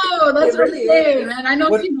I know. That's It what really I'm saying, is. man. I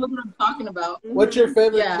know she knows what I'm talking about. What's your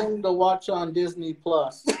favorite Yeah. thing to watch on Disney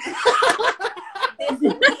Plus?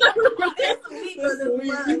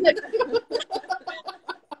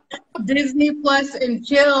 Disney Plus and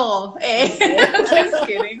chill. Hey, just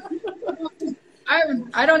kidding.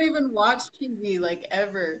 I don't even watch TV like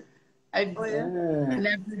ever. I Oh, yeah?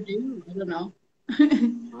 never do. I don't know.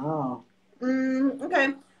 Wow.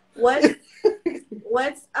 Okay.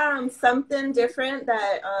 What's something different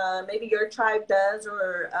that maybe your tribe does,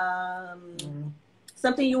 or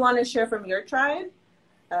something you want to share from your tribe?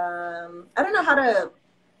 I don't know how to.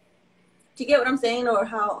 Do you get what I'm saying, or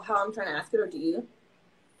how I'm trying to ask it, or do you?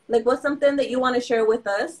 Like, what's something that you want to share with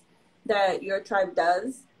us that your tribe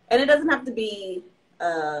does? And it doesn't have to be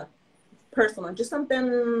personal, just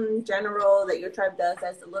something general that your tribe does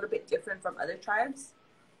that's a little bit different from other tribes.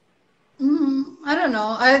 I don't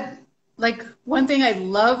know. One thing I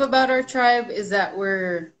love about our tribe is that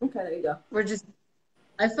Okay, there you go.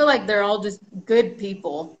 I feel like they're all just good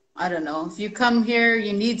people. I don't know. If you come here,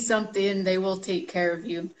 you need something, they will take care of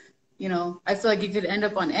you. You know, I feel like you could end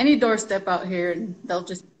up on any doorstep out here and they'll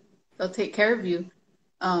take care of you.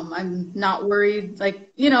 I'm not worried.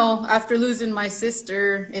 Like, you know, after losing my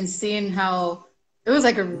sister and seeing how it was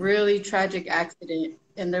like a really tragic accident,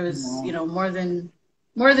 and there was, you know, more than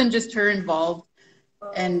just her involved,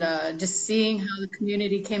 and just seeing how the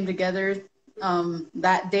community came together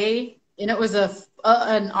that day, and it was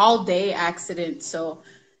an all-day accident, so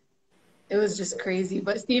it was just crazy.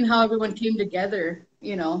 But seeing how everyone came together,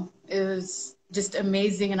 you know, it was just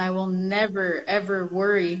amazing, and I will never ever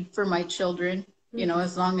worry for my children. You know,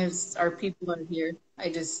 as long as our people are here,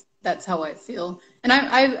 that's how I feel. And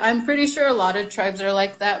I'm pretty sure a lot of tribes are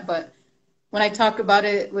like that, but when I talk about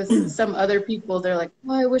it with some other people, they're like,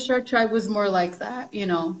 oh, I wish our tribe was more like that, you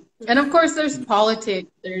know. And of course, there's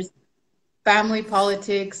politics, there's family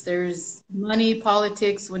politics, there's money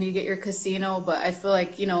politics when you get your casino, but I feel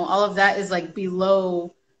like, you know, all of that is like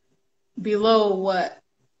below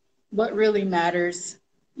what really matters,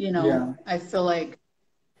 you know. Yeah. I feel like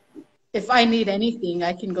if I need anything,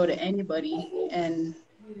 I can go to anybody, and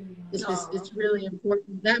it's really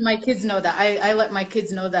important that my kids know that. I let my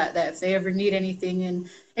kids know that if they ever need anything, and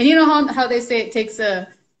you know how they say it takes a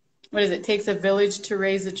village to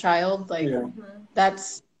raise a child, like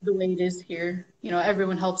that's the way it is here. You know,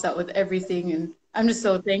 everyone helps out with everything, and I'm just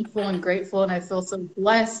so thankful and grateful, and I feel so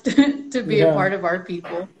blessed to be a part of our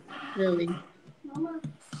people, really.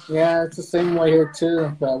 Yeah, it's the same way here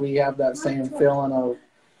too, that we have that same feeling of,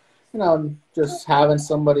 you know, just having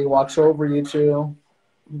somebody watch over you too.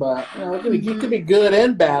 But, you know, it could be good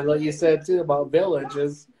and bad, like you said too about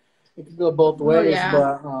villages. It could go both ways,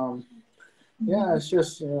 but yeah, it's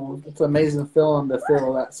just, you know, it's an amazing feeling to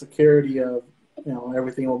feel that security of, you know,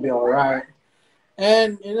 everything will be all right.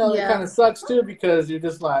 And, you know, it kind of sucks too, because you're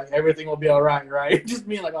just like, everything will be all right, right? Just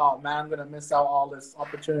being like, oh man, I'm going to miss out all this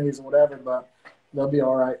opportunities or whatever, but they'll be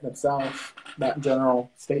all right themselves. That general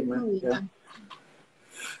statement.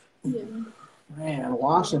 Man,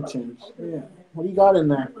 Washington. Yeah. What do you got in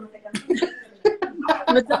there?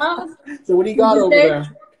 So what do you got over there?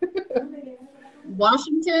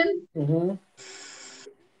 Washington?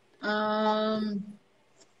 Mm-hmm.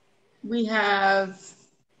 We have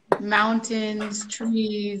mountains,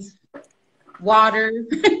 trees, water.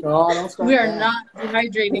 Oh, don't start we are that. not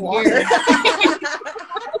dehydrated here.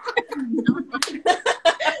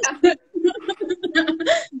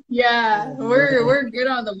 Yeah, we're good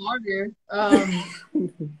on the water.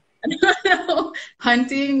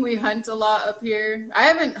 Hunting, we hunt a lot up here. I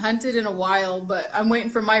haven't hunted in a while, but I'm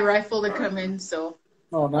waiting for my rifle to come in, so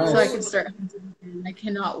nice. So I can start hunting again. I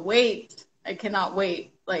cannot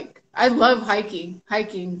wait. Like, I love hiking,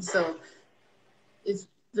 so it's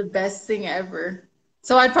the best thing ever.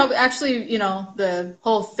 So I'd probably actually, you know, the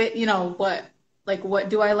whole fit, you know, what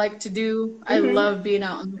do I like to do? I love being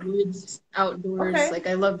out in the woods, outdoors. Okay. Like,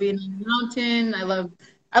 I love being on the mountain.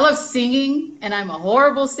 I love singing, and I'm a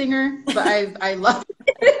horrible singer, but I love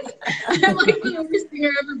it. I'm like the worst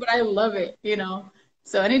singer ever, but I love it, you know.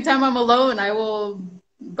 So anytime I'm alone, I will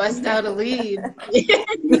bust out a lead.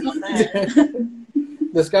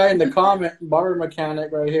 This guy in the comment, barber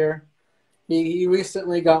mechanic right here, he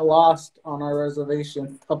recently got lost on our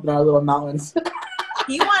reservation up in our little mountains.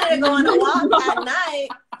 He wanted to go on a walk at night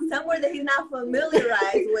somewhere that he's not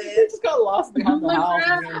familiarized He with. just got lost behind the house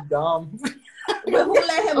being dumb. But who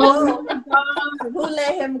let him go? Who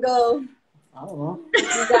let him go? I don't know.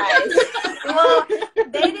 You guys. Well,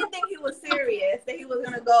 they didn't think he was serious, that he was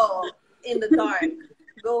going to go in the dark,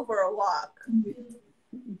 go for a walk.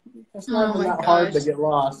 It's not even that hard to get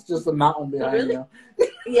lost. Just a mountain behind you.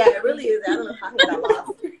 Yeah, it really is. I don't know how he got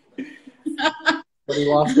lost. But he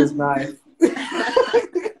lost his knife. Oh,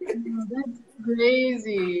 that's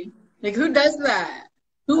crazy. Like, who does that?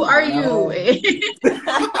 Who are you?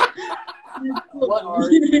 What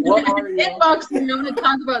are you? What are you? Inbox me. I'm going to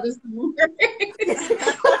talk about this more.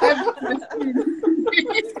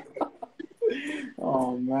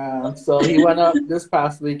 Oh man! So he went up this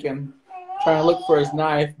past weekend trying to look for his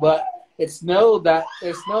knife, but it snowed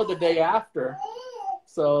the day after.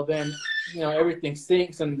 So then, everything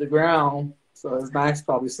sinks into the ground. So his knife's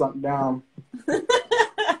probably sunk down.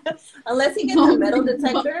 Unless he gets a metal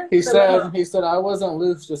detector. He said I wasn't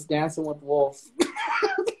loose, just dancing with wolves.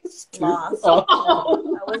 Lost. Oh.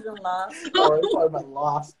 I wasn't lost. Oh, he's talking about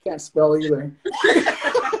lost. Can't spell either.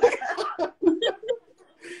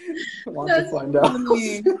 Want to find out.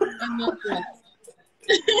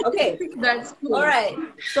 Okay. That's cool. All right.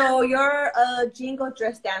 So you're a jingle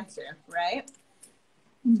dress dancer, right?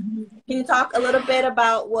 Mm-hmm. Can you talk a little bit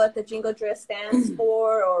about what the jingle dress stands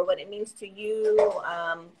for, or what it means to you,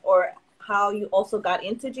 or how you also got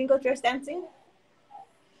into jingle dress dancing?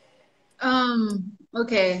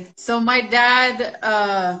 Okay. So my dad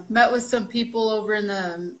met with some people over in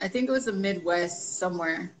I think it was the Midwest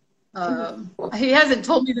somewhere. He hasn't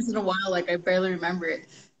told me this in a while, like I barely remember it.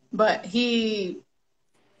 But he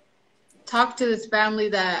talked to this family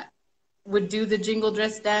that would do the jingle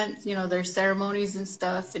dress dance, their ceremonies and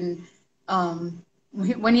stuff. And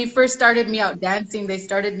when he first started me out dancing, they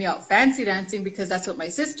started me out fancy dancing because that's what my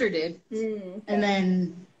sister did. Okay. And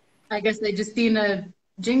then I guess they just seen a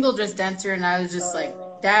jingle dress dancer, and I was just like,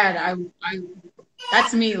 Dad, I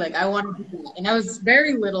that's me. Like, I want to do that. And I was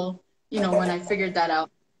very little, when I figured that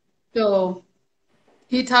out. So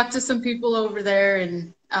he talked to some people over there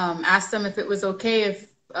and asked them if it was okay if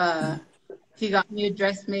he got me a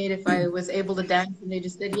dress made, if I was able to dance. And they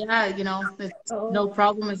just said, yeah, it's no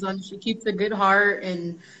problem as long as she keeps a good heart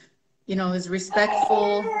and, is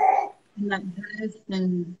respectful in that dress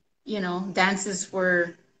and, dances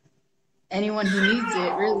for anyone who needs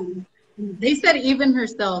it, really. They said even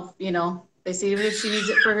herself, they say even if she needs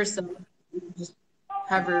it for herself, just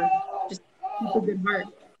have her just keep a good heart.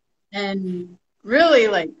 And really,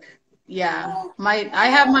 like, yeah, I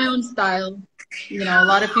have my own style. A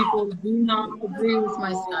lot of people do not agree with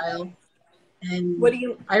my style, and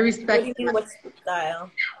I respect. What do you mean? What's the style?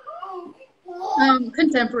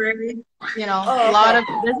 Contemporary. There's a lot of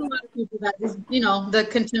people that just, the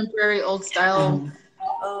contemporary old style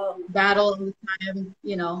battle all the time.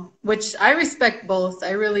 Which I respect both.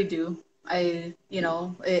 I really do.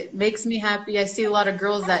 It makes me happy. I see a lot of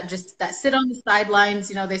girls that sit on the sidelines.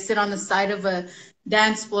 They sit on the side of a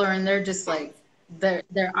dance floor and they're just like,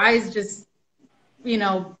 their eyes just,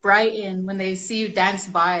 brighten when they see you dance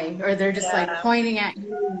by, or they're just like pointing at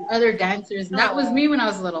you and other dancers. And that was me when I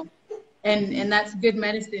was little. And that's good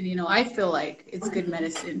medicine. I feel like it's good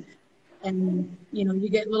medicine. And, you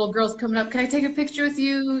get little girls coming up, can I take a picture with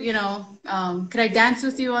you? Could I dance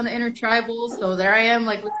with you on the intertribals? So there I am,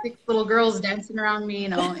 like with 6 little girls dancing around me,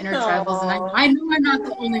 intertribals. And I know I'm not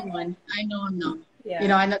the only one. I know I'm not.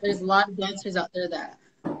 Yeah. I know there's a lot of dancers out there that,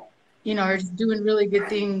 are just doing really good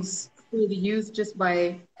things for the youth just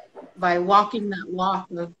by walking that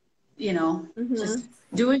walk of, just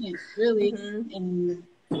doing it, really. Mm-hmm. And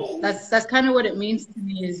that's kind of what it means to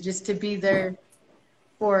me, is just to be there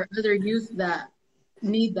for other youth that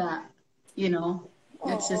need that,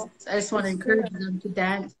 It's just, I just want to encourage them to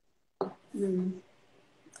dance. Damn.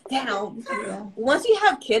 Yeah. Once you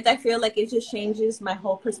have kids, I feel like it just changes my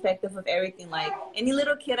whole perspective of everything. Like, any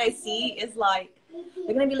little kid I see is like,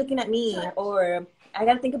 they're going to be looking at me, or I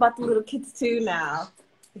got to think about the little kids too now.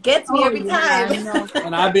 It gets me every time.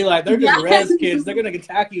 And I'd be like, they're just res kids. They're going to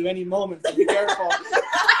attack you any moment, so be careful.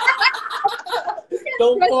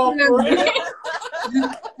 Don't fall for it.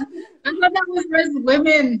 I thought that was res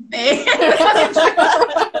women.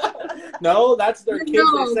 No, that's their kids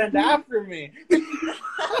they send after me.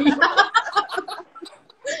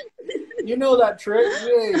 You know that trick?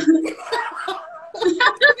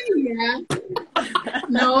 Yeah.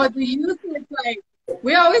 No, the youth is like,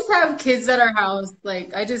 we always have kids at our house.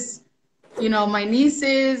 Like, I just, my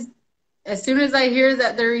nieces, as soon as I hear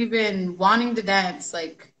that they're even wanting to dance,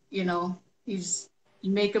 like, you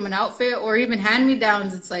make them an outfit, or even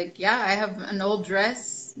hand-me-downs. It's like, yeah, I have an old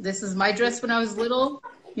dress. This is my dress when I was little,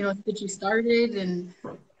 that you started. And,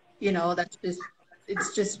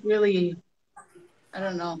 it's just really, I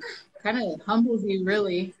don't know, kind of humbles you,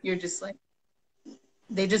 really. You're just like,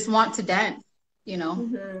 they just want to dance,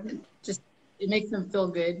 Mm-hmm. It makes them feel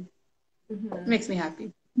good. Mm-hmm. It makes me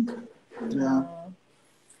happy. Yeah.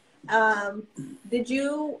 Did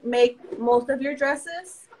you make most of your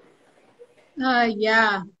dresses?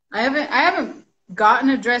 Yeah. I haven't gotten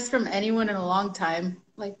a dress from anyone in a long time,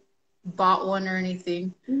 like bought one or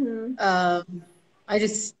anything. I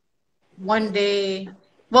just one day,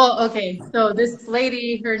 well, okay, so this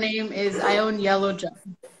lady, her name is Ione Yellowjaw.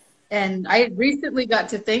 And I recently got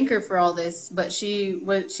to thank her for all this, but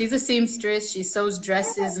she's a seamstress, she sews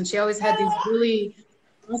dresses, and she always had these really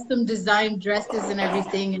awesome design dresses and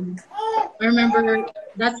everything. And I remember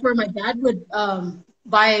that's where my dad would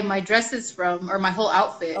buy my dresses from, or my whole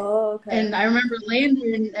outfit. Oh, okay. And I remember laying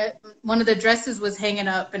there, and one of the dresses was hanging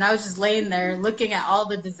up, and I was just laying there looking at all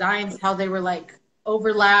the designs, how they were like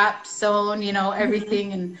overlapped, sewn,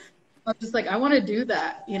 everything. And I was just like, I want to do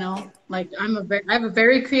that, like I have a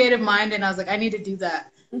very creative mind, and I was like, I need to do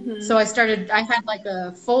that. So I had like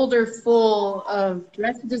a folder full of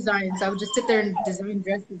dress designs. I would just sit there and design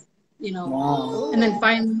dresses, Wow. and then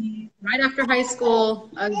finally, right after high school,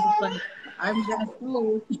 I was just like, I'm gonna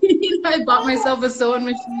sew. I bought myself a sewing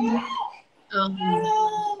machine.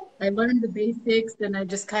 I learned the basics, and I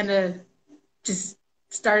just kind of just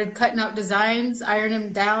started cutting out designs, ironing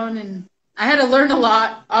them down, and I had to learn a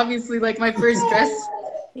lot. Obviously, like my first dress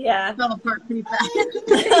fell apart pretty fast.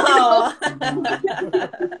 Oh.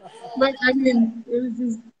 But I mean, it was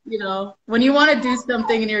just, when you want to do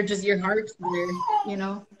something and your heart's there, you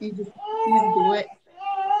just do it.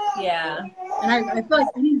 Yeah. And I feel like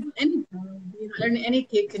any child, any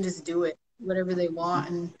kid can just do it, whatever they want.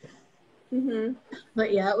 And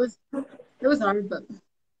but yeah, it was hard, but I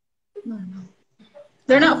don't know.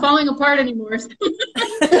 They're not falling apart anymore. So.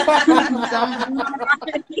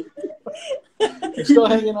 You're still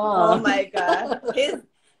hanging on. Oh my God.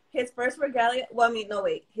 His first regalia. Well, I mean, no,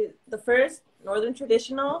 wait. The first Northern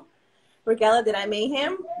traditional regalia that I made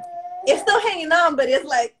him, it's still hanging on, but it's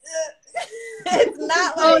like it's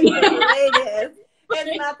not like the greatest.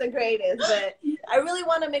 It's not the greatest, but I really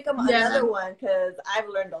want to make him another one because I've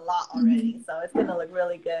learned a lot already. So it's gonna look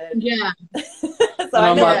really good. Yeah. So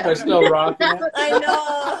I'm like, they're still rocking it. I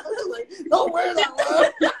know. Like, don't wear that one.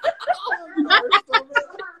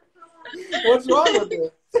 What's wrong with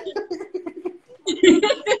it?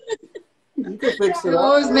 You can fix it up.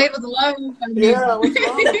 Always made with love. Yeah, what's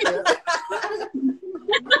wrong with it?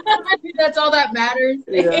 That's all that matters.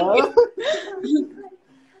 Yeah.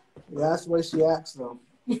 Yeah, that's the way she acts, though.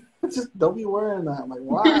 Just don't be wearing that. I'm like,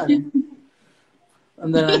 why?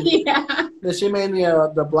 And then, then she made me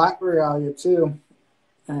the black regalia, too.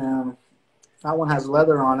 And that one has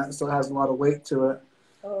leather on it, so it has a lot of weight to it.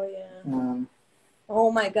 Oh, yeah. Oh,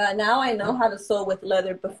 my God. Now I know how to sew with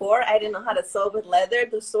leather. Before, I didn't know how to sew with leather.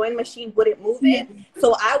 The sewing machine wouldn't move it.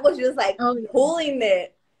 So I was just, like, pulling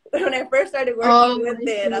it. When I first started working with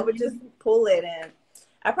it, I would just pull it in.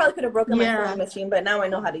 I probably could have broken my sewing machine, but now I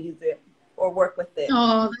know how to use it or work with it.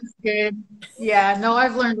 Oh, that's good. Yeah, no,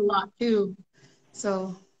 I've learned a lot too.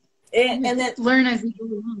 So, and then learn as you go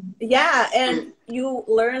along. Yeah, and you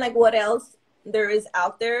learn like what else there is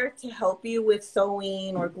out there to help you with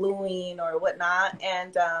sewing or gluing or whatnot.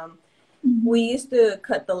 And we used to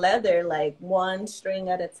cut the leather like one string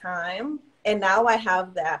at a time, and now I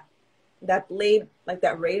have that blade, like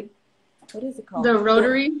that raid. What is it called? The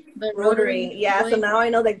rotary? The rotary. Yeah, so now I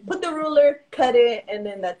know, like, put the ruler, cut it, and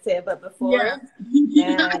then that's it. But before... I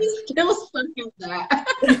still suck at that.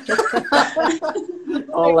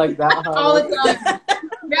 Oh, like that? All the time.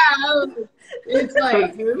 Yeah, it's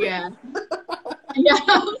like, yeah. Yeah,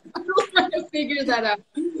 I'm still trying to figure that out.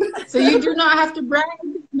 So you do not have to brag?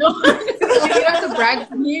 No, you don't have to brag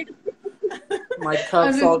to me. My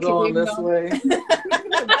cups all going this way.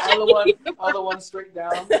 Other one straight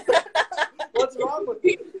down. What's wrong with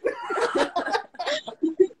you?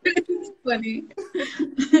 It's funny.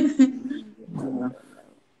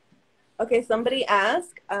 Okay, somebody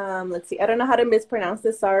asked, let's see, I don't know how to mispronounce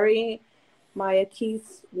this, sorry. Maya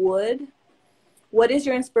Keith Wood. What is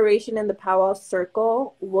your inspiration in the powwow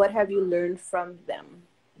circle? What have you learned from them?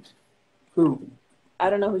 Who? I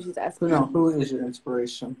don't know who she's asking. No, who is your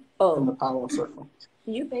inspiration in the powwow circle?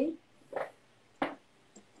 You, babe.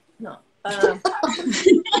 No. Do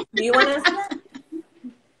you want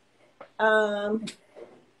to?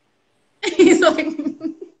 He's like,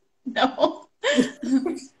 no.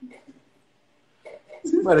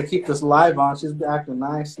 Better keep this live on. She's acting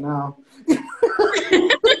nice now. Who's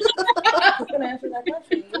gonna answer that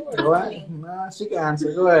question? You or Go Tony? ahead. Nah, she can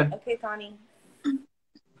answer. Go ahead. Okay, Tony.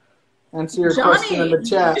 Answer your question in the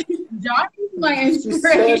chat. Johnny's my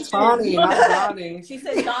inspiration. She said Tony, not Johnny. She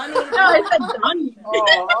said Johnny. No, I said Johnny.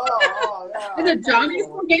 Yeah. I said Johnny's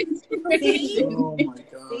my inspiration. Oh my gosh.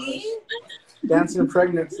 See? Dancing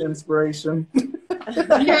pregnant inspiration.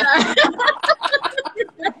 Yeah. Yeah.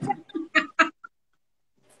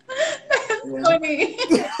 Funny.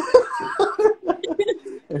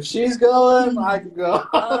 If she's going, I can go.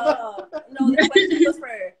 Oh, no, the question was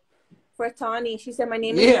for Tawny. She said, my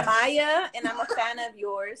name is Yes. Maya, and I'm a fan of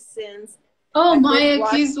yours since Oh, I first Maya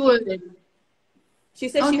watched. Keyswood. She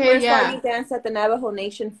said she Okay, first saw yeah. you dance at the Navajo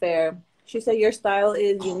Nation Fair. She said your style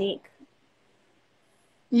is unique.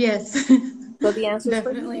 Yes. So the answer is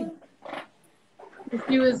for Definitely. you.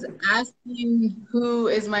 She was asking who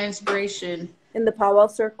is my inspiration. In the powwow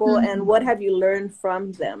circle, Mhm. and what have you learned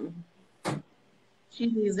from them?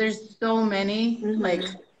 Jeez, there's so many. Mhm. Like,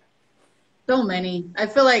 so many. I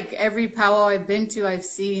feel like every powwow I've been to, I've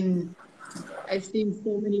seen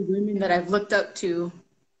so many women that I've looked up to.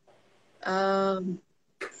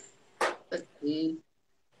 Let's see.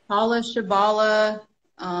 Paula Shabala,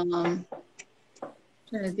 trying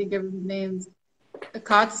to think of her names.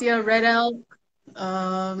 Akatsia Red Elk.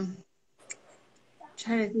 Trying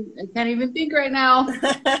to think. I can't even think right now. You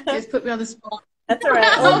guys put me on the spot. That's all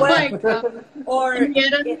right. Or Oh what? my God. Or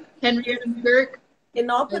Henrietta Kirk. in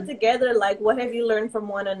all put together, like what have you learned from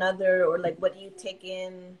one another, or like what do you take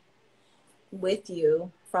in with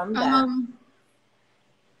you from that?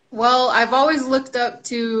 Well, I've always looked up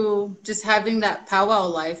to just having that powwow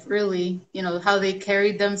life, really. You know, how they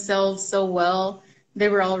carried themselves so well. They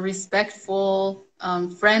were all respectful,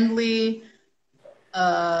 friendly,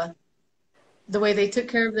 the way they took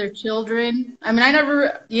care of their children. I mean, I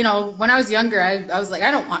never, you know, when I was younger, I was like,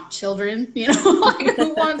 I don't want children, you know, like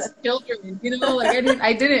who wants children? You know, like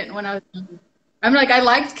I didn't when I was younger. I'm like, I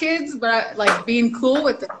liked kids, but I like being cool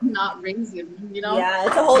with them, not raising them, you know? Yeah,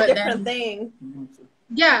 it's a whole But different then- thing.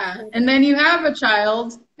 Yeah, and then you have a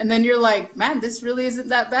child, and then you're like, man, this really isn't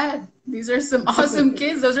that bad. These are some awesome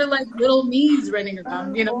kids. Those are like little me's running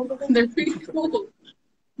around, you know? They're pretty cool.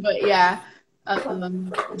 But yeah,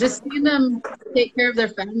 just seeing them take care of their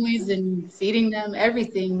families and feeding them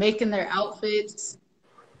everything, making their outfits,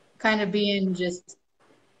 kind of being just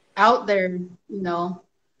out there, you know.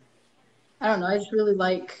 I don't know. I just really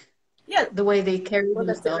like Yeah, the way they carry well,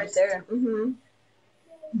 that's it right themselves. there.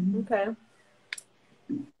 Mm-hmm. Okay.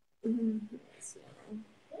 Mm-hmm.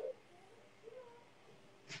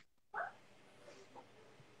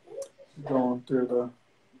 Going through the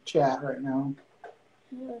chat right now.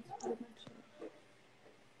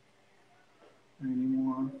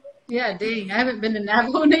 Anymore. Yeah, dang. I haven't been to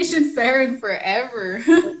Navajo Nation Fair in forever.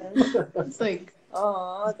 It's like,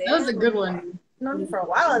 Oh, that was a good one. Known you for a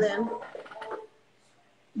while then.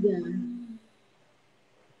 Yeah.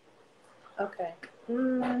 Okay.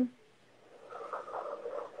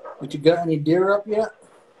 Did you got any deer up yet?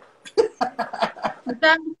 What's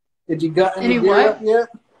that? Did you got any Any deer what? up yet?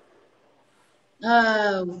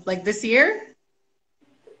 Like this year?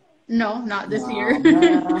 No, not this year.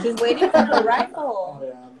 Man. She's waiting for the rifle. Oh,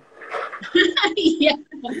 yeah. Yeah.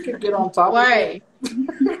 You could get on top Why? of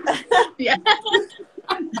Yeah.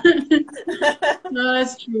 No,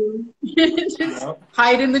 that's true. Just Yep.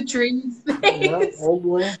 hide in the trees. it. Yeah, old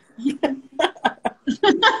way.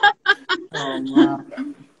 Oh,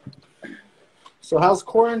 man. So how's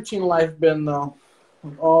quarantine life been though?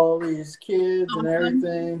 With all these kids and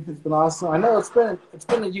everything. It's been awesome. I know it's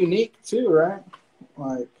been unique too, right?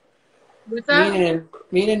 Like What's that?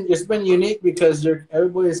 meaning it's been unique because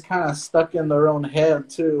everybody's kind of stuck in their own head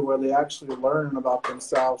too, where they actually learn about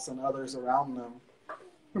themselves and others around them.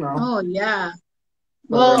 You know, Oh, yeah.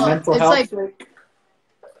 whether Well, mental it's health like, sake.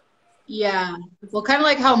 yeah. Well, kind of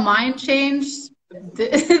like how mine changed.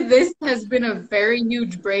 This has been a very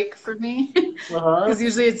huge break for me. Uh-huh. Because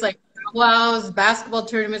usually it's like powwows, basketball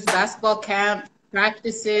tournaments, basketball camp,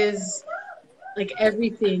 practices, like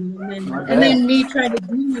everything. And then me trying to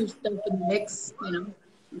do stuff in the mix, you know.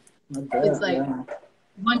 I bet, It's like, yeah.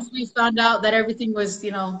 once we found out that everything was,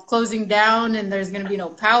 you know, closing down and there's going to be no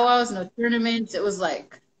powwows, no tournaments, it was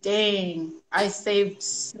like, dang, I saved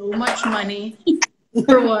so much money.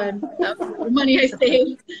 For one, that was the money I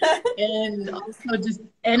saved, and also just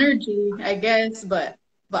energy, I guess. But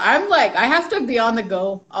I'm like, I have to be on the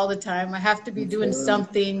go all the time. I have to be doing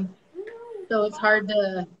something, so it's hard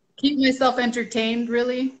to keep myself entertained.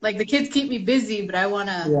 Really, like the kids keep me busy, but I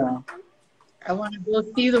wanna go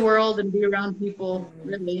see the world and be around people.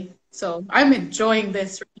 Really, so I'm enjoying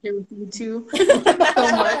this right here with you two so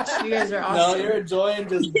much. You guys are awesome. No, you're enjoying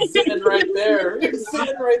just sitting right there. You're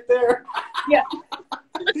sitting right there. Yeah.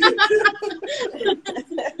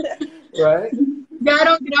 Right? Yeah, I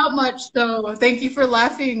don't get out much, so thank you for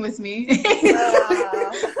laughing with me. Thank you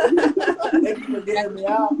for getting me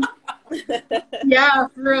out. Yeah,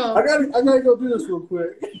 for real. I gotta go do this real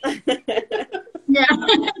quick. Yeah.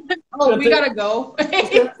 oh, we gotta go.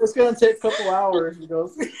 It's gonna take a couple hours. He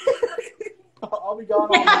goes, I'll be gone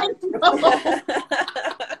all night.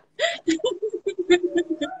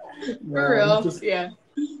 For real, yeah.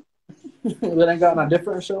 Then I got on a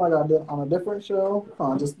different show. I got on a different show.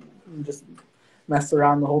 Just mess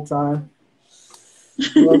around the whole time.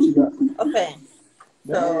 What else you got? Okay.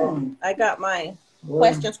 So I got my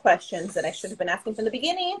questions that I should have been asking from the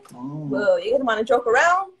beginning. Oh. Whoa, you guys want to joke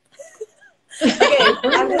around? Okay,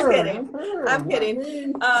 I'm just kidding. I'm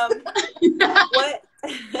kidding.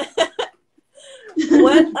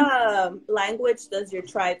 What language does your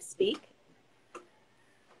tribe speak?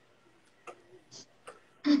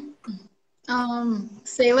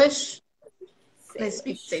 Salish. They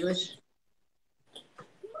speak Salish.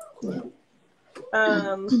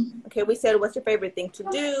 Okay, we said what's your favorite thing to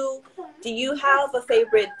do? Do you have a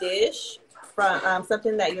favorite dish from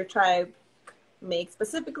something that your tribe makes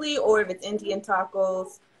specifically, or if it's Indian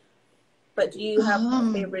tacos? But do you have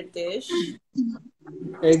a favorite dish?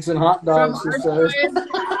 Eggs and hot dogs, she says.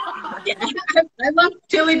 Yeah, I love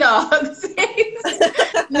chili dogs.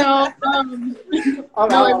 No, I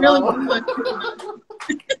really want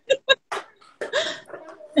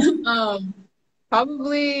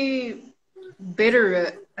probably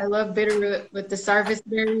bitterroot. I love bitterroot with the sarvis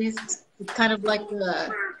berries. It's kind of like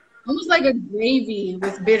almost like a gravy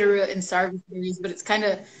with bitterroot and sarvis berries, but it's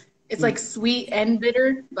like sweet and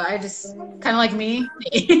bitter, but I just kind of like me.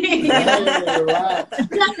 I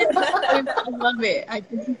love it. I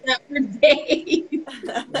can eat that for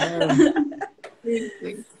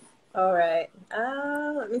days. All right.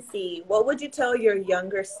 Let me see. What would you tell your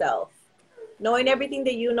younger self? Knowing everything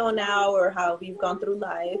that you know now or how you've gone through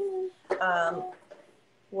life,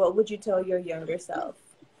 what would you tell your younger self?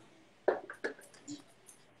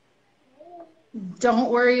 Don't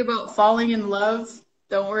worry about falling in love.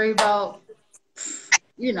 Don't worry about,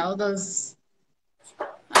 those.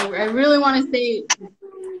 I really want to say,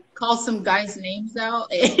 call some guys' names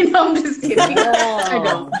out. I'm just kidding. I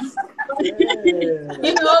don't.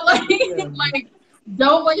 Like,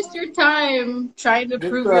 don't waste your time trying to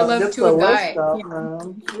prove your love to a guy.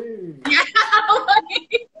 Yeah,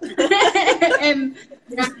 and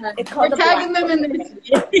we're tagging them in this.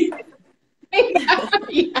 Yeah,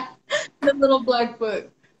 the little black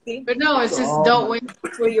book. But no, it's just don't wait.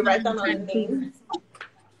 Will you write down on the names?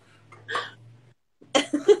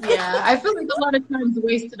 Yeah, I feel like a lot of time's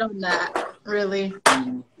wasted on that, really.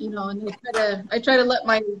 And I try to let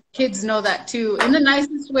my kids know that too, in the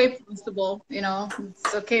nicest way possible.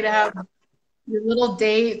 It's okay to have your little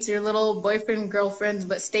dates, your little boyfriend, girlfriends,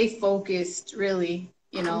 but stay focused, really.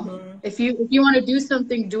 If you want to do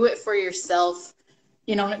something, do it for yourself.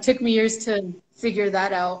 And it took me years to figure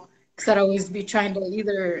that out, because I'd always be trying to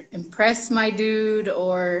either impress my dude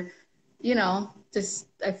or, I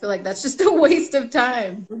feel like that's just a waste of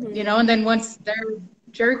time, and then once they're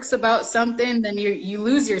jerks about something, then you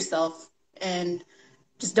lose yourself, and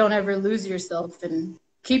just don't ever lose yourself, and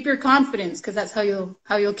keep your confidence, because that's how you'll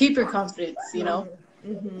keep your confidence,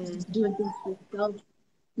 Just doing things for yourself.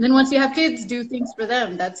 And then once you have kids, do things for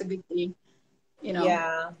them. That's a good thing,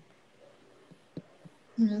 Yeah.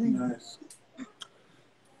 Really? Nice.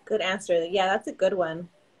 Good answer. Yeah, that's a good one.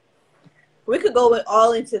 We could go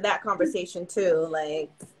all into that conversation too,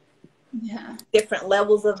 like different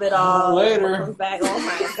levels of it all. Later. Comes back. Oh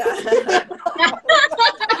my god.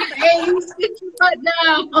 Hey, you sit your butt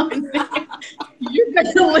down. You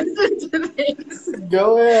got to listen to this.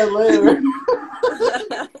 Go ahead later.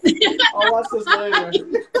 I'll watch this later.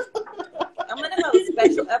 I'm gonna have a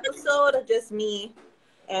special episode of just me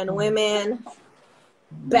and women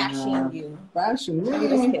bashing you. Bashing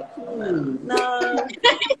me? No.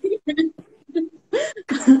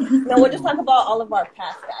 No, we'll just talk about all of our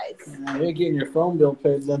past guys. You're getting your phone bill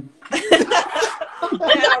paid then.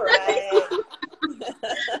 All right.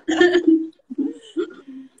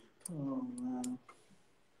 Oh,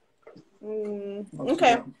 man.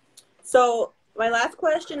 Okay. So my last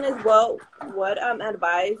question is, what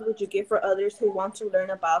advice would you give for others who want to learn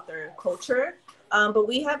about their culture? But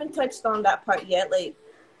we haven't touched on that part yet. Like,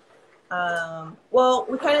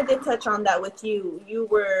 we kind of did touch on that with you. You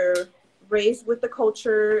were raised with the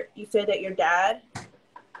culture. You said that your dad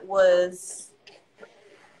was,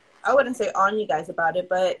 I wouldn't say on you guys about it,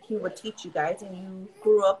 but he would teach you guys, and you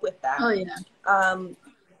grew up with that. Oh, yeah.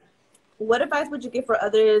 What advice would you give for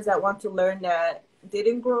others that want to learn that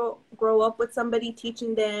didn't grow up with somebody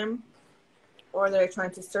teaching them, or they're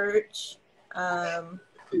trying to search? I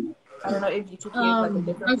don't know if you could give like a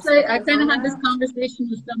different I kind of had this conversation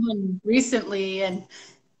with someone recently, and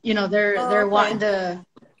they're wanting to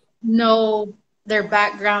know their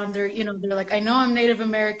background. They're, you know, they're like, I know I'm Native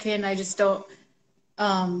American. I just don't,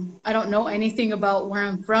 I don't know anything about where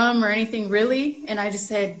I'm from or anything really. And I just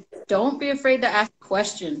said, don't be afraid to ask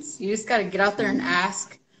questions. You just got to get out there and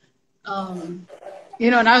ask. You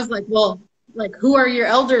know, and I was like, well, like, who are your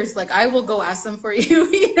elders? Like, I will go ask them for you.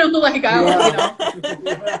 You know, like, I will, you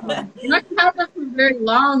know. You're not going to have that for very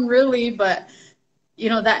long, really, but, you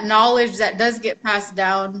know, that knowledge that does get passed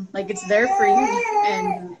down, like, it's there for you.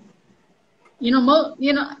 And, you know,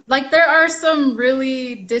 like, there are some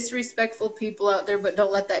really disrespectful people out there, but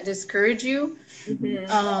don't let that discourage you.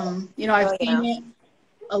 Mm-hmm. You know, I've seen it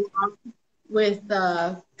a lot with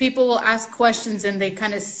people will ask questions and they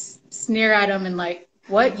kind of sneer at them and like,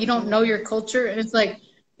 what? You don't know your culture? And it's like,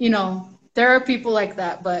 you know, there are people like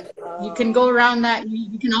that, but you can go around that.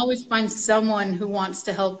 You can always find someone who wants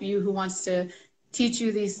to help you, who wants to teach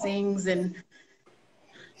you these things. And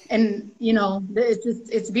you know,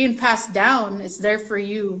 it's being passed down. It's there for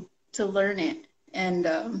you to learn it. And,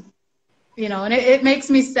 you know, and it makes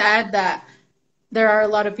me sad that there are a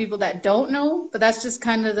lot of people that don't know, but that's just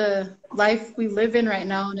kind of the life we live in right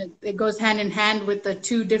now. And it goes hand in hand with the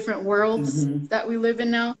two different worlds that we live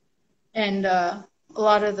in now. And a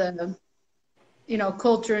lot of the, you know,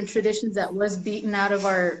 culture and traditions that was beaten out of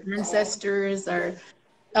our ancestors, our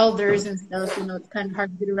elders and stuff, you know, it's kind of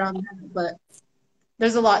hard to get around that. But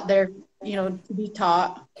there's a lot there, you know, to be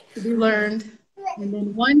taught, to be learned. And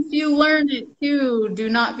then once you learn it too, do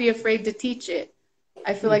not be afraid to teach it.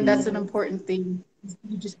 I feel like that's an important thing.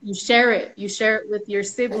 You share it. You share it with your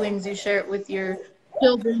siblings. You share it with your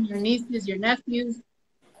children, your nieces, your nephews.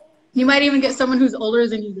 You might even get someone who's older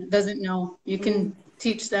than you that doesn't know. You can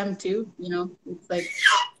teach them too. You know, it's like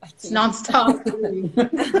it's nonstop.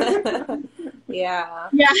 Yeah.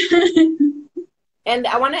 Yeah. And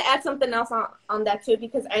I want to add something else on that too,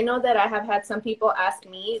 because I know that I have had some people ask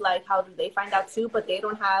me like, how do they find out too? But they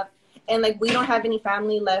don't have, and like we don't have any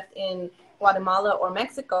family left in Guatemala or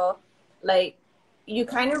Mexico. Like, you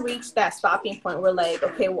kind of reach that stopping point where like,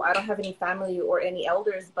 okay, well, I don't have any family or any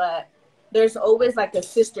elders, but there's always like a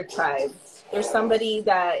sister tribe. There's somebody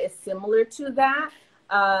that is similar to that.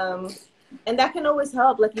 And that can always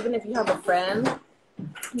help. Like, even if you have a friend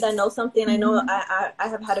that knows something, I know I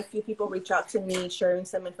have had a few people reach out to me sharing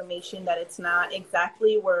some information that it's not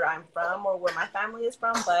exactly where I'm from or where my family is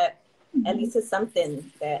from, but at least it's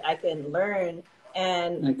something that I can learn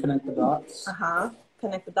and connect the dots.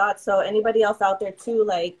 Connect the dots. So anybody else out there too,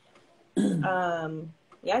 like,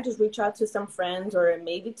 yeah, just reach out to some friends or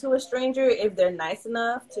maybe to a stranger if they're nice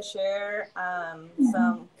enough to share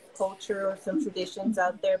some culture or some traditions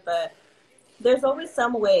out there. But there's always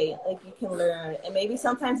some way like you can learn. And maybe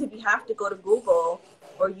sometimes if you have to go to Google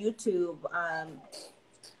or YouTube, I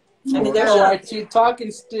mean, there's IT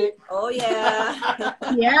talking stick. Oh yeah.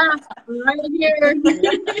 Yeah, right here.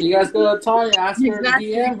 You guys go to Tanya, ask her,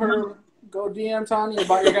 DM her, go DM Tanya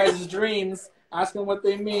about your guys' dreams. Ask them what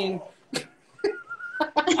they mean.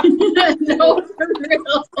 No, for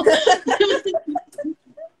real.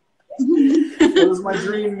 What does my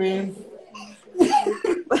dream mean?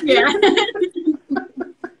 Yeah.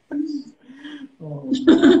 Oh,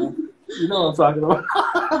 man. You know what I'm talking about.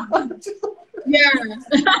 Yeah,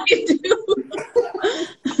 I do.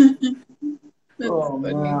 Oh,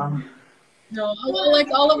 man. No, like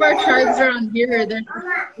all of our tribes around here,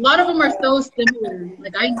 a lot of them are so similar.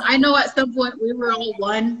 Like I know at some point we were all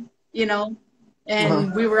one, you know,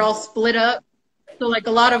 and we were all split up. So like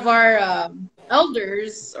a lot of our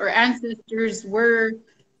elders or ancestors were,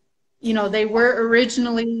 you know, they were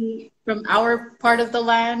originally from our part of the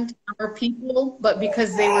land, our people, but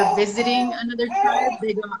because they were visiting another tribe,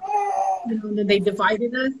 they got, you know, then they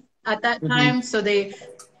divided us at that time. So they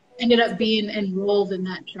ended up being enrolled in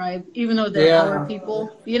that tribe, even though they're our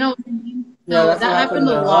people. You know what I mean? So that happened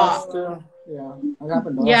a lot. Yeah, that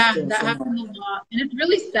happened a lot. Yeah, that happened a lot. And it's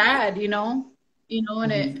really sad, you know,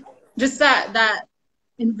 and it just that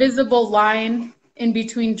invisible line in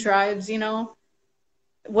between tribes, you know,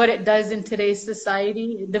 what it does in today's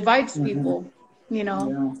society. It divides people, you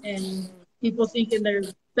know, and people thinking they're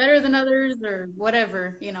better than others or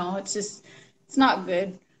whatever, you know, it's just, it's not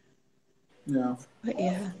good. Yeah. But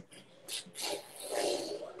yeah.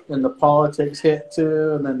 Then the politics hit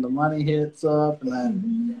too, and then the money hits up, and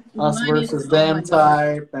then us versus them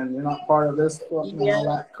type, and you're not part of this club and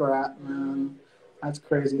all that crap, man. That's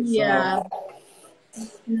crazy. Yeah.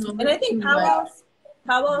 And I think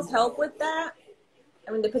powwows help with that.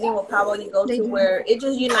 I mean, depending on what powwow you go to, where it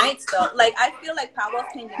just unites though. Like, I feel like powwows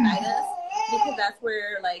can unite us because that's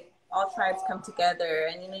where like all tribes come together,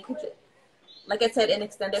 and you know, you could, like I said, in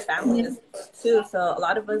extended families too. So a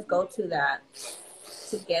lot of us go to that.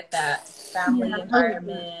 to get that family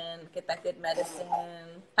environment, get that good medicine.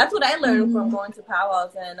 That's what I learned from going to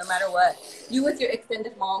powwows, and no matter what, you with your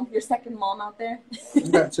extended mom, your second mom out there. You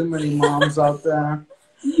got too many moms out there.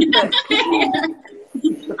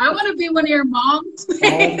 I want to be one of your moms.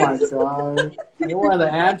 Oh my god. You're one of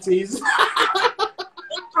the aunties.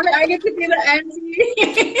 I get to be the auntie.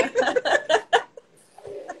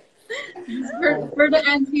 For the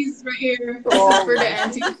aunties right here. Oh, for the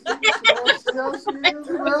aunties. I'm just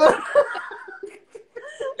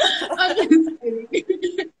kidding.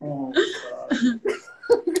 Oh,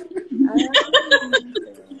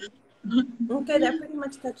 okay, that pretty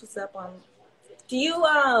much touches up on. Do you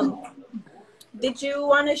did you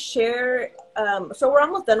want to share? So we're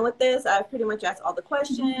almost done with this. I've pretty much asked all the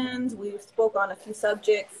questions. We spoke on a few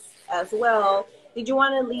subjects as well. Did you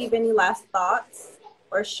want to leave any last thoughts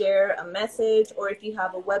or share a message, or if you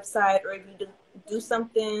have a website, or if you do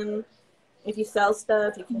something, if you sell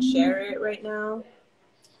stuff, you can share it right now?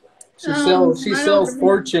 She sells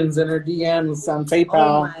fortunes in her DMs on PayPal.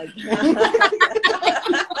 Oh my god.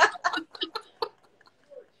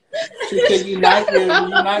 She could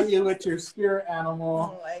unite you with your spirit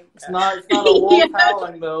animal. Oh my god. It's not a wolf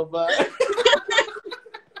howling though, but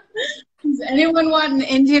does anyone want an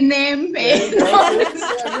Indian name? there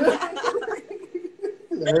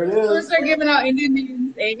it We'll is. start giving out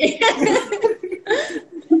Indian names.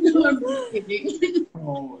 No, I'm just kidding. Oh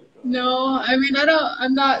my god. No, I mean,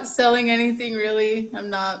 I'm not selling anything really.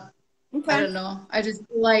 I'm not, Okay. I don't know. I just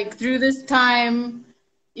like through this time,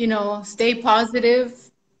 stay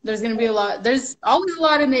positive. There's going to be there's always a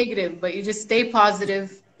lot of negative, but you just stay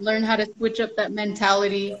positive, learn how to switch up that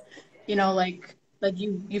mentality. Like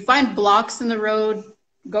you find blocks in the road,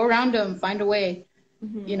 go around them, find a way.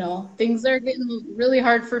 Mm-hmm. Things are getting really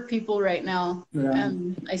hard for people right now. Yeah.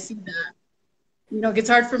 And I see that. It gets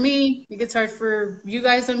hard for me. It gets hard for you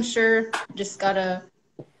guys, I'm sure. Just gotta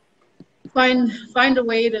find a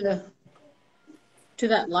way to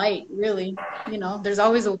that light, really. There's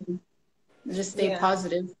always a way. Just stay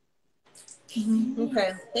positive.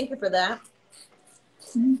 Okay. Thank you for that.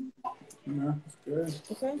 Yeah, that's good.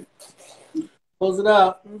 Okay. Close it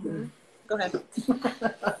out. Mm-hmm. Go ahead. That's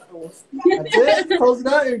it. Close it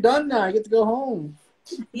out. You're done now. You get to go home.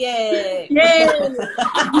 Yay. Yay! I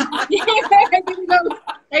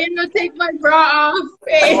can go take my bra off.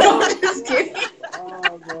 Hey, I'm just kidding.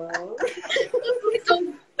 Oh, bro.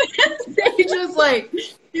 He's like,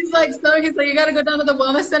 you gotta go down to the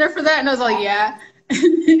wellness center for that, and I was like, yeah.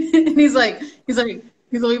 And he's like,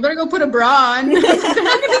 you better go put a bra on. I'm not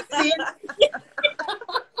gonna see it.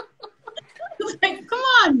 I was like, come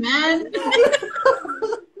on, man.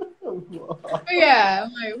 Yeah,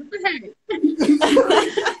 I'm like, what the heck?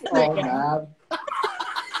 Oh, man.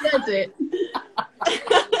 That's it.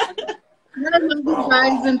 I love you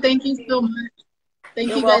guys, and thank you so much.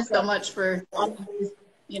 Thank you guys so much for all of this.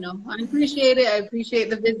 I appreciate it. I appreciate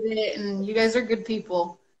the visit, and you guys are good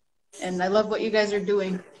people. And I love what you guys are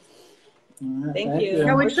doing. Thank you.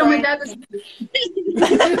 Can't wait to show my dad this.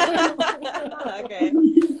 Okay.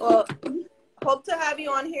 Well, hope to have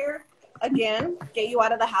you on here again. Get you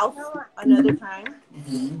out of the house another time.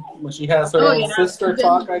 Mm-hmm. When she has her own sister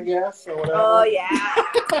talk, I guess, or whatever. Oh, yeah.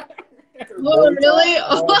 Oh, really?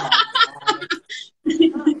 Oh,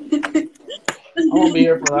 I won't be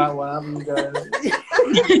here for that one. I'll be you guys.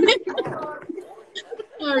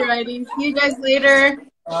 Alrighty. See you guys later.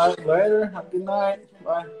 All right, later. Have a good night.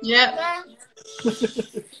 Bye. Yep.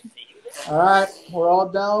 All right, we're all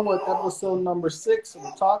done with episode number 6 of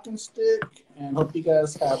the Talking Stick, and hope you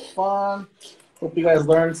guys have fun. Hope you guys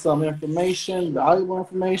learned some information, valuable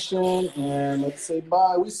information, and let's say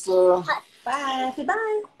bye. We saw. Bye. Say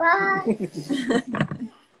bye. Bye.